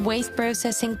to build waste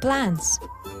processing plants."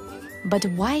 "But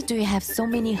why do you have so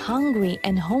many hungry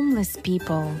and homeless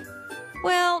people?"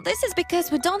 "Well, this is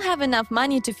because we don't have enough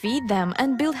money to feed them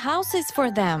and build houses for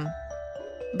them."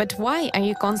 "But why are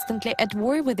you constantly at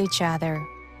war with each other?"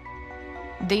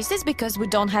 "This is because we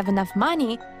don't have enough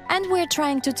money and we're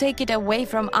trying to take it away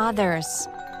from others."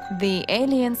 The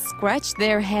aliens scratched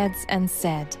their heads and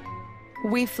said,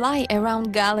 "We fly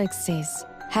around galaxies,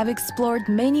 have explored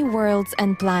many worlds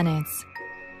and planets,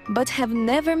 but have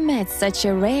never met such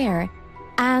a rare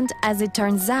and, as it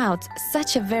turns out,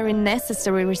 such a very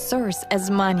necessary resource as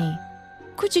money.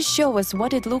 Could you show us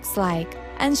what it looks like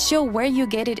and show where you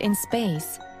get it in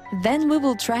space? Then we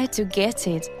will try to get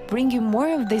it, bring you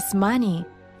more of this money,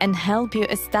 and help you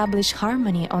establish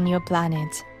harmony on your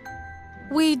planet."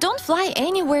 "We don't fly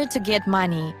anywhere to get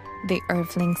money," the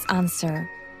Earthlings answer.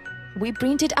 "We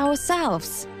print it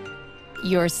ourselves."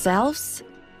 "Yourselves?"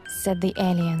 said the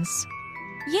aliens.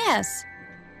 "Yes."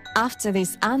 After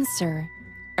this answer,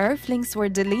 Earthlings were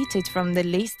deleted from the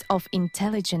list of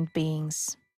intelligent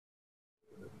beings.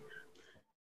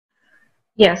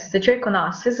 Yes, the trick on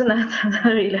us, isn't it?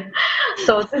 Really.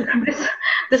 So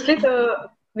this little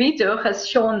video has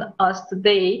shown us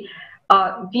today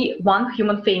we one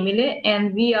human family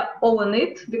and we are all in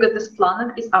it because this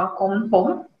planet is our common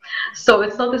home. So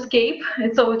it's not escape,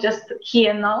 it's all just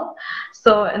here now.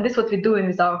 So, and this is what we're doing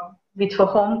with our beautiful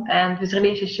home and with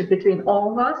relationship between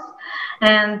all of us.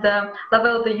 And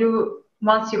Lovelda,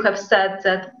 once you have said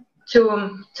that to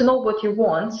know what you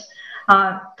want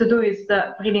to do is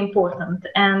really important,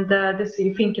 and this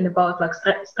you're thinking about like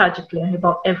strategically and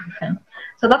about everything.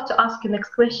 So I'd love to ask you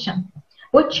next question.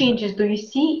 What changes do you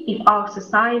see if our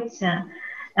society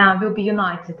will be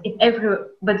united, if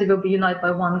everybody will be united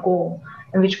by one goal,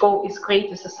 and which goal is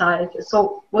creative society?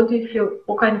 So what do you feel,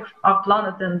 what kind of our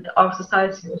planet and our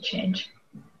society will change?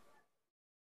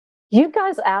 You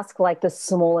guys ask like the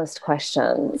smallest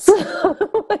questions.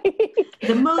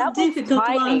 The most difficult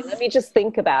ones. Let me just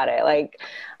think about it. Like,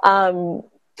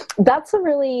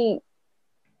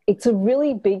 it's a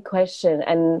really big question.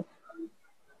 And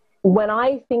when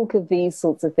I think of these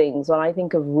sorts of things, when I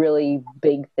think of really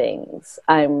big things,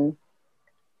 I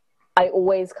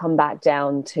always come back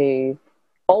down to,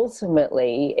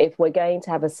 ultimately, if we're going to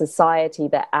have a society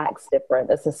that acts different,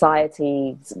 a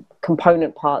society's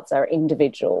component parts are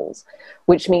individuals,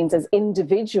 which means as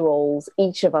individuals,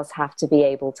 each of us have to be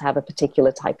able to have a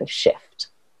particular type of shift,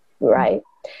 right?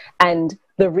 And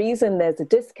the reason there's a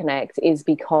disconnect is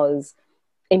because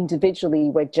individually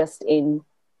we're just in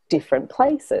different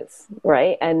places,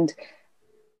 right? And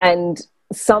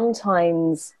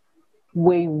sometimes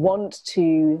we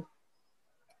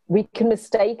can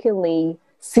mistakenly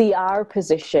see our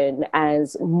position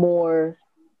as more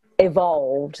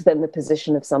evolved than the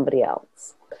position of somebody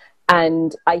else.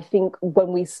 And I think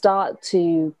when we start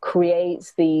to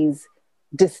create these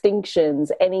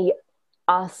distinctions, any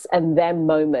us and them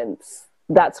moments,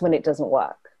 that's when it doesn't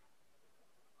work.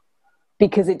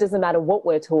 Because it doesn't matter what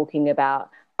we're talking about.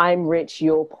 I'm rich,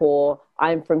 you're poor,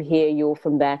 I'm from here, you're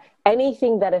from there.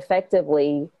 Anything that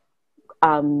effectively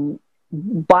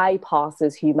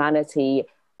bypasses humanity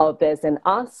of there's an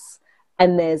us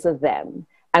and there's a them.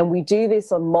 And we do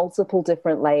this on multiple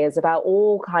different layers about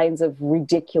all kinds of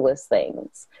ridiculous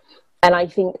things. And I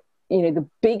think, the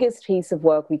biggest piece of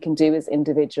work we can do as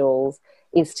individuals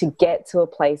is to get to a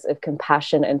place of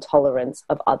compassion and tolerance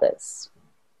of others.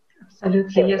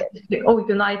 Absolutely, yes. All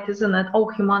unite, isn't it? All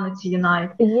humanity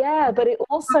unite. Yeah, but it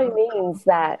also means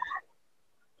that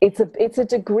it's a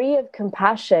degree of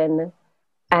compassion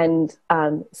and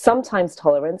sometimes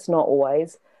tolerance, not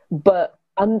always, but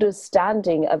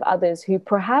understanding of others who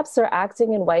perhaps are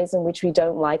acting in ways in which we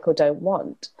don't like or don't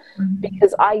want. Mm-hmm.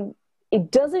 Because it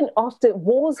doesn't often,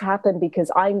 wars happen because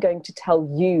I'm going to tell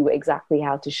you exactly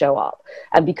how to show up.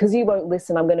 And because you won't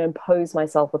listen, I'm going to impose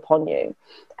myself upon you.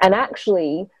 And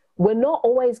actually, we're not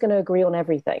always going to agree on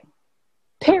everything,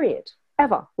 period.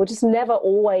 ever. We're just never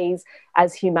always,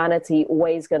 as humanity,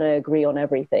 always going to agree on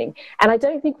everything. And I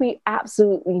don't think we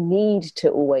absolutely need to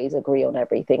always agree on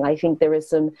everything. I think there is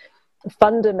some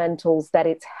fundamentals that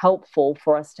it's helpful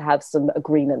for us to have some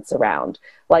agreements around,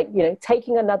 like, you know,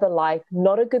 taking another life,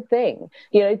 not a good thing,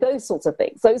 you know, those sorts of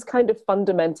things, those kind of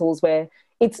fundamentals where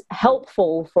it's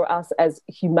helpful for us as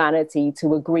humanity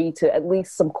to agree to at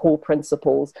least some core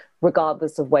principles,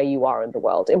 regardless of where you are in the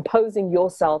world. Imposing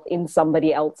yourself in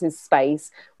somebody else's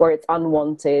space where it's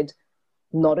unwanted,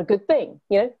 not a good thing,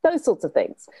 you know, those sorts of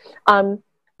things.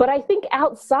 But I think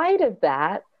outside of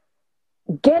that,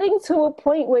 getting to a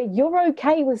point where you're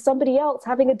okay with somebody else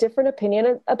having a different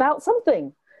opinion about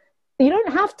something. You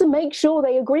don't have to make sure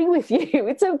they agree with you.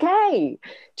 It's okay.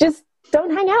 Just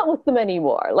don't hang out with them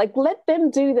anymore. Like, let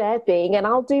them do their thing and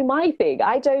I'll do my thing.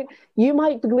 You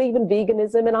might believe in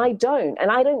veganism and I don't. And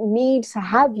I don't need to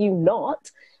have you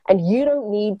not, and you don't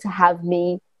need to have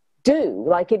me do.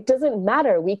 Like, it doesn't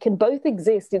matter. We can both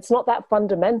exist. It's not that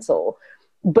fundamental.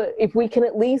 But if we can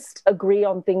at least agree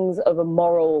on things of a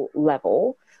moral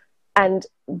level and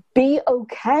be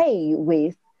okay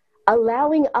with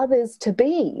allowing others to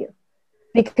be.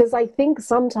 Because I think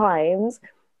sometimes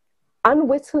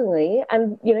unwittingly,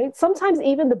 and, you know, sometimes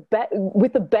even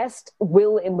with the best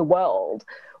will in the world,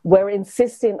 we're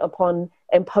insistent upon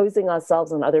imposing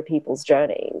ourselves on other people's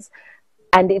journeys.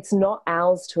 And it's not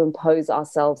ours to impose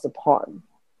ourselves upon,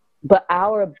 but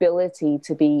our ability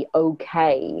to be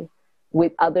okay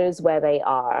with others where they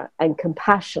are, and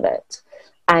compassionate,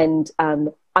 and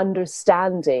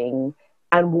understanding,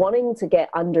 and wanting to get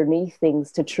underneath things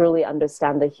to truly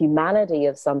understand the humanity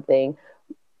of something,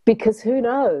 because who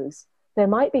knows, there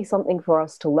might be something for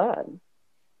us to learn.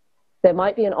 There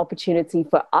might be an opportunity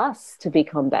for us to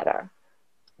become better,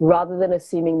 rather than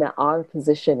assuming that our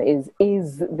position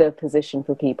is the position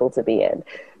for people to be in.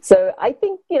 So I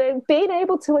think, you know, being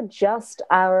able to adjust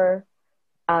our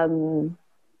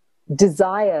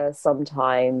desire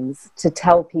sometimes to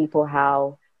tell people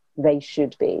how they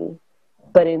should be,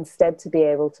 but instead to be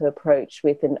able to approach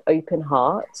with an open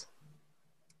heart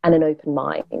and an open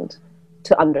mind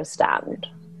to understand.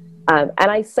 And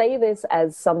I say this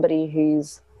as somebody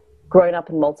who's grown up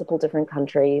in multiple different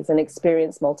countries and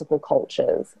experienced multiple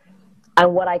cultures.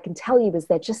 And what I can tell you is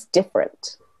they're just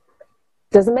different.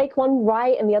 Doesn't make one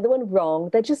right and the other one wrong.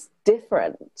 They're just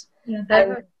different. Yeah,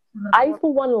 and I,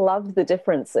 for one, love the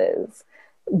differences.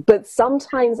 But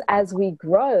sometimes as we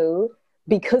grow,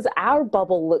 because our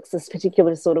bubble looks this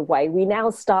particular sort of way, we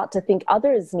now start to think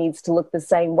others needs to look the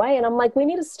same way. And I'm like, we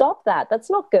need to stop that. That's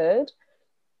not good.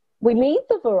 We need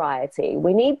the variety.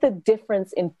 We need the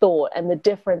difference in thought and the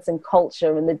difference in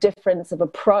culture and the difference of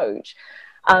approach.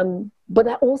 But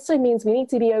that also means we need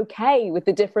to be okay with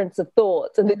the difference of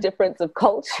thoughts and the difference of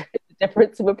culture, the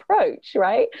difference of approach,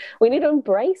 right? We need to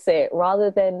embrace it rather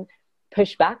than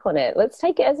push back on it. Let's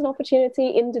take it as an opportunity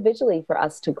individually for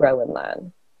us to grow and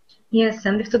learn. Yes,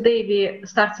 and if today we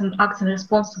start acting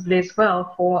responsibly as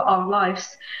well for our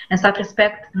lives and start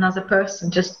respect another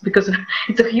person, just because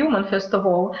it's a human, first of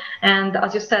all. And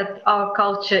as you said, our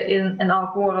culture in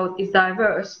our world is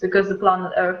diverse because the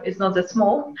planet Earth is not that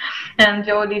small. And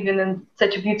we are living in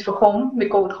such a beautiful home. We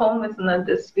call it home, isn't it?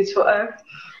 This beautiful Earth.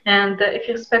 And if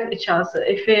you respect each other,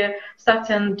 if we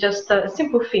start in just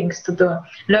simple things to do,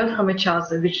 learn from each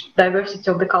other, which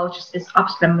diversity of the cultures is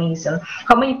absolutely amazing.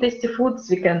 How many tasty foods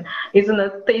we can, isn't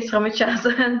it, taste from each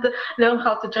other and learn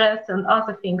how to dress and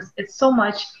other things. It's so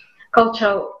much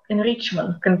cultural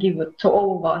enrichment can give it to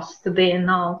all of us today and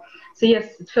now. So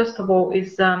yes, first of all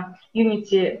is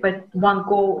unity, but one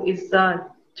goal is to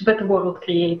better world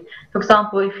create. For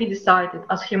example, if we decided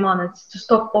as humanity to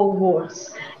stop all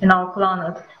wars in our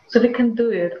planet, so we can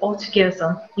do it all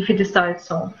together if we decide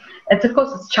so. And of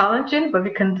course it's challenging, but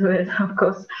we can do it, of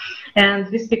course. And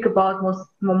we speak about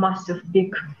more massive,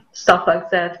 big stuff like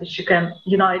that, which you can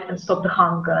unite and stop the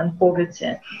hunger and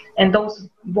poverty. And those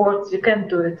words, you can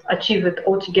do it, achieve it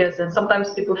all together. And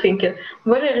sometimes people think,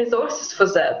 where are resources for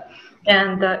that?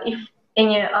 And if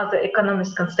any other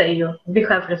economist can say you, we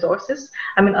have resources.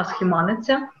 I mean, as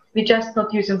humanity, we're just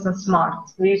not using them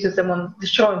smart. We use them on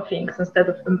destroying things instead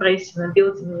of embracing and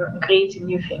building and creating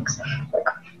new things, like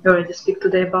we already speak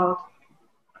today about.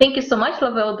 Thank you so much,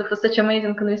 Lavelde, for such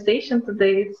amazing conversation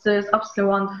today. It's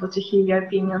absolutely wonderful to hear your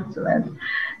opinions, and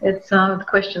it's the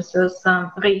questions was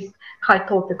raised high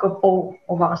topic of all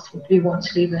of us, what we want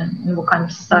to live in what kind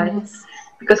of society. Yes.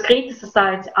 Because creative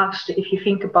society, actually, if you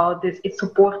think about this, it's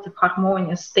supportive,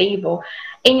 harmonious, stable.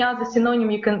 Any other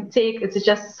synonym you can take, it's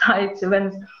just society when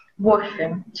it's worth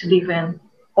to live in,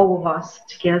 all of us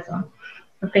together.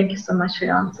 So thank you so much for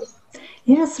your answers.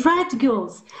 Yes, right,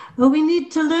 girls. We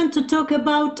need to learn to talk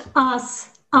about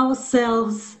us,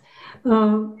 ourselves,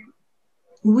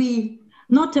 we,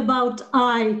 not about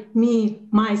I, me,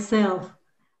 myself,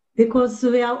 because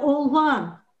we are all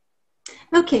one.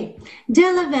 Okay,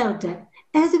 dear Lavelde,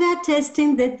 as we are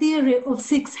testing the theory of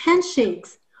 6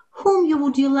 handshakes, whom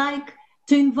would you like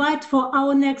to invite for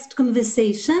our next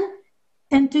conversation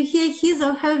and to hear his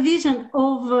or her vision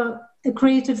of a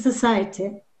creative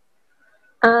society?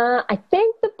 I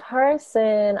think the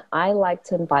person I like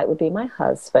to invite would be my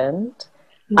husband.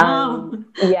 Wow.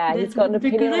 Yeah, he's got an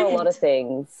opinion on a lot of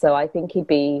things, so I think he'd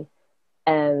be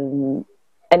an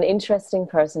interesting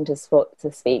person to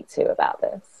speak to about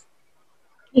this.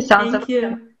 Thank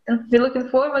you. And we're looking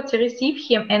forward to receive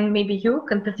him, and maybe you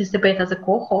can participate as a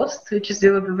co-host, which is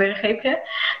we will be very happy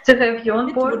to have you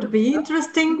on board. It would be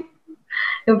interesting.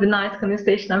 It will be a nice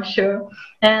conversation, I'm sure.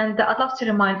 And I'd love to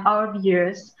remind our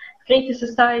viewers, creative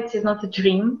society is not a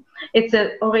dream. It's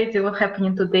already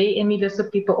happening today, and millions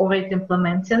of people already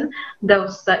implementing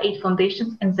those 8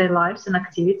 foundations in their lives and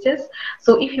activities.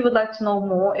 So if you would like to know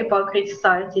more about creative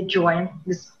society, join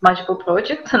this magical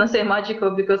project. And I say magical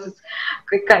because it's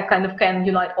kind of can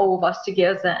unite all of us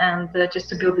together and just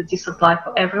to build a decent life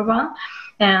for everyone.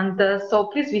 And so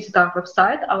please visit our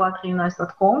website,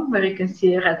 allatraunites.com, where you can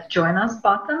see a red Join Us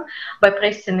button. By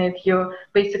pressing it, you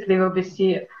basically will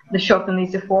see the short and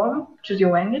easy form. Choose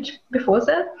your language before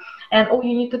that. And all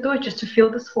you need to do is just to fill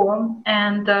this form,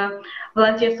 and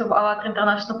volunteers of ALLATRA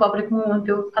International Public Movement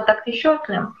will contact you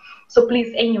shortly. So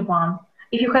please, anyone,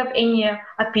 if you have any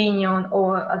opinion,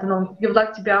 or I don't know, you would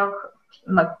like to be our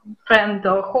friend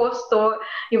or host, or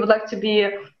you would like to be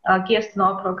a guest in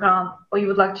our program, or you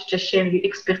would like to just share your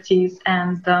expertise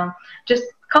and just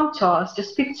come to us,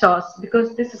 just speak to us,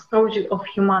 because this is a project of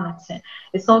humanity.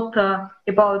 It's not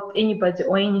about anybody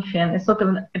or anything. It's not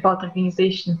even about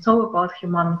organization. It's all about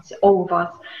humanity, all of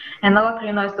us. And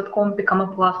allatraunites.com become a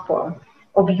platform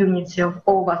of unity of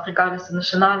all of us, regardless of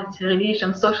nationality,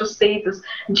 religion, social status,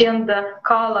 gender,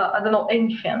 color, I don't know,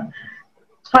 anything.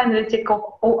 Finally take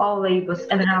off all our labels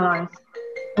and realize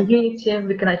in unity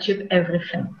we can achieve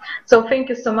everything. So thank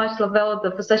you so much,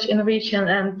 Lavelde, for such enriching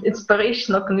and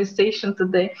inspirational conversation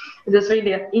today. It was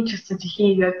really interesting to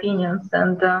hear your opinions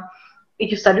and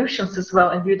your solutions as well,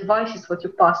 and your advice is what you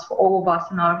pass for all of us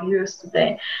and our viewers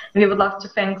today. And we would love to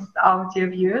thank our dear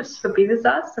viewers for being with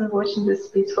us and watching this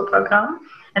beautiful program.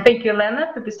 And thank you,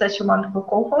 Elena, for being such a wonderful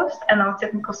co-host and our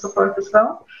technical support as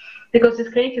well. Because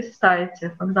with creative society,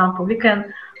 for example, we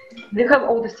have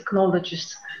all these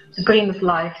technologies to bring it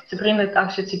life, to bring it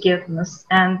actually togetherness,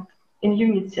 and in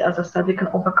unity, as I said, we can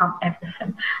overcome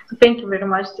everything. So thank you very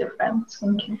much, dear friends.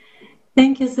 Thank you.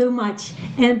 Thank you so much.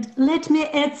 And let me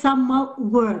add some more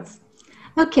words.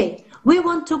 Okay, we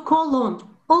want to call on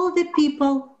all the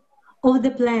people of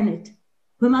the planet.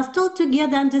 We must all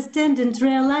together understand and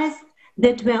realize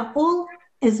that we are all,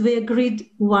 as we agreed,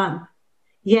 one.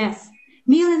 Yes.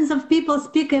 Millions of people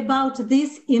speak about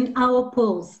this in our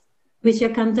polls, which are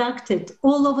conducted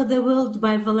all over the world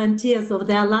by volunteers of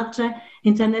the ALLATRA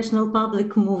International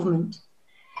Public Movement.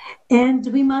 And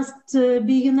we must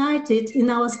be united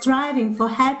in our striving for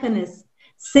happiness,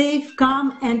 safe,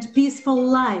 calm, and peaceful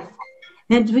life.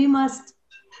 And we must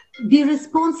be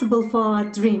responsible for our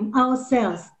dream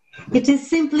ourselves. It is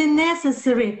simply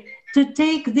necessary to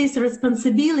take this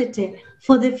responsibility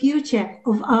for the future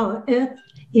of our Earth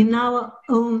in our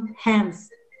own hands.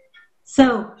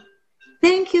 So,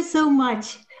 thank you so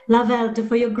much, Lavelde,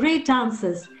 for your great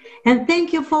answers. And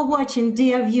thank you for watching,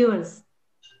 dear viewers.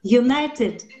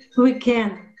 United, we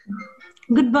can.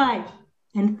 Goodbye,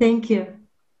 and thank you.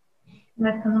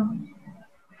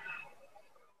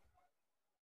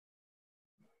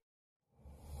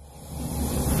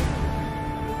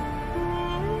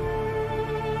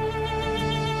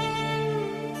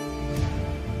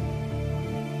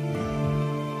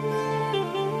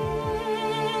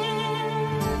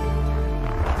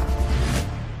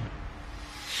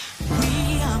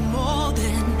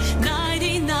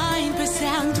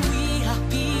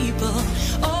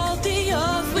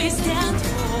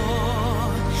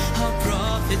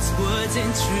 Words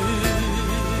and truth.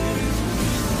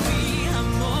 We are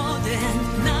more than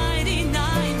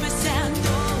 99%,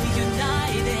 all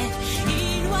united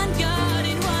in one God,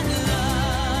 in one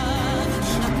love.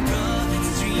 Our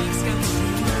prophet's dreams come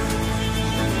true.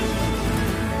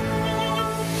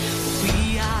 We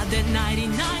are the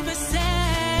 99%,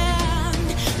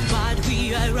 but we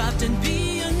are often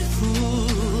being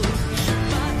fooled.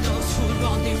 But those who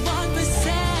only 1%,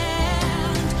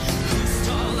 whose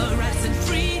tolerance and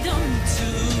freedom too.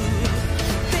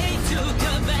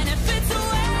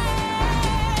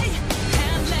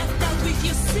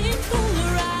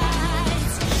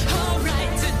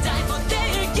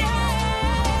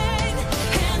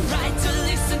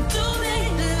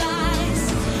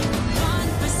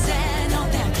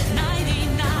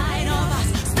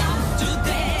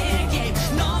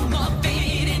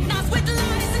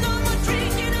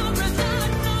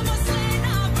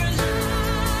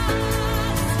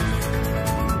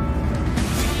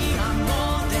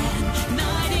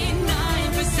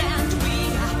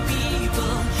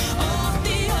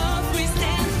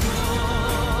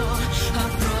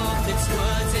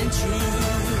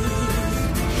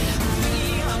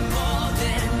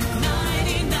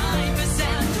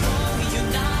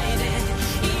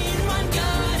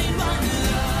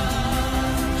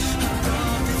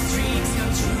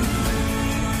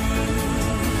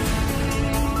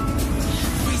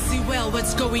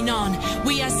 what's going on.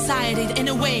 We are sighted and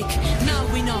awake. Now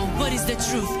we know what is the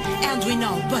truth, and we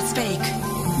know what's fake.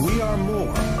 We are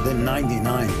more than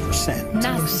 99%.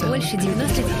 Нас больше 99%.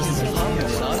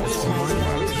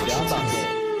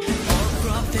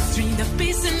 Prophets dreamed of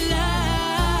peace and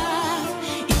love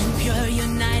in pure,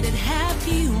 united,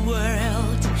 happy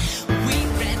world. We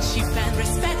friendship and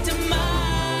respect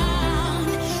among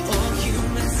all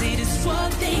humans. It is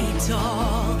what they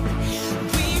taught.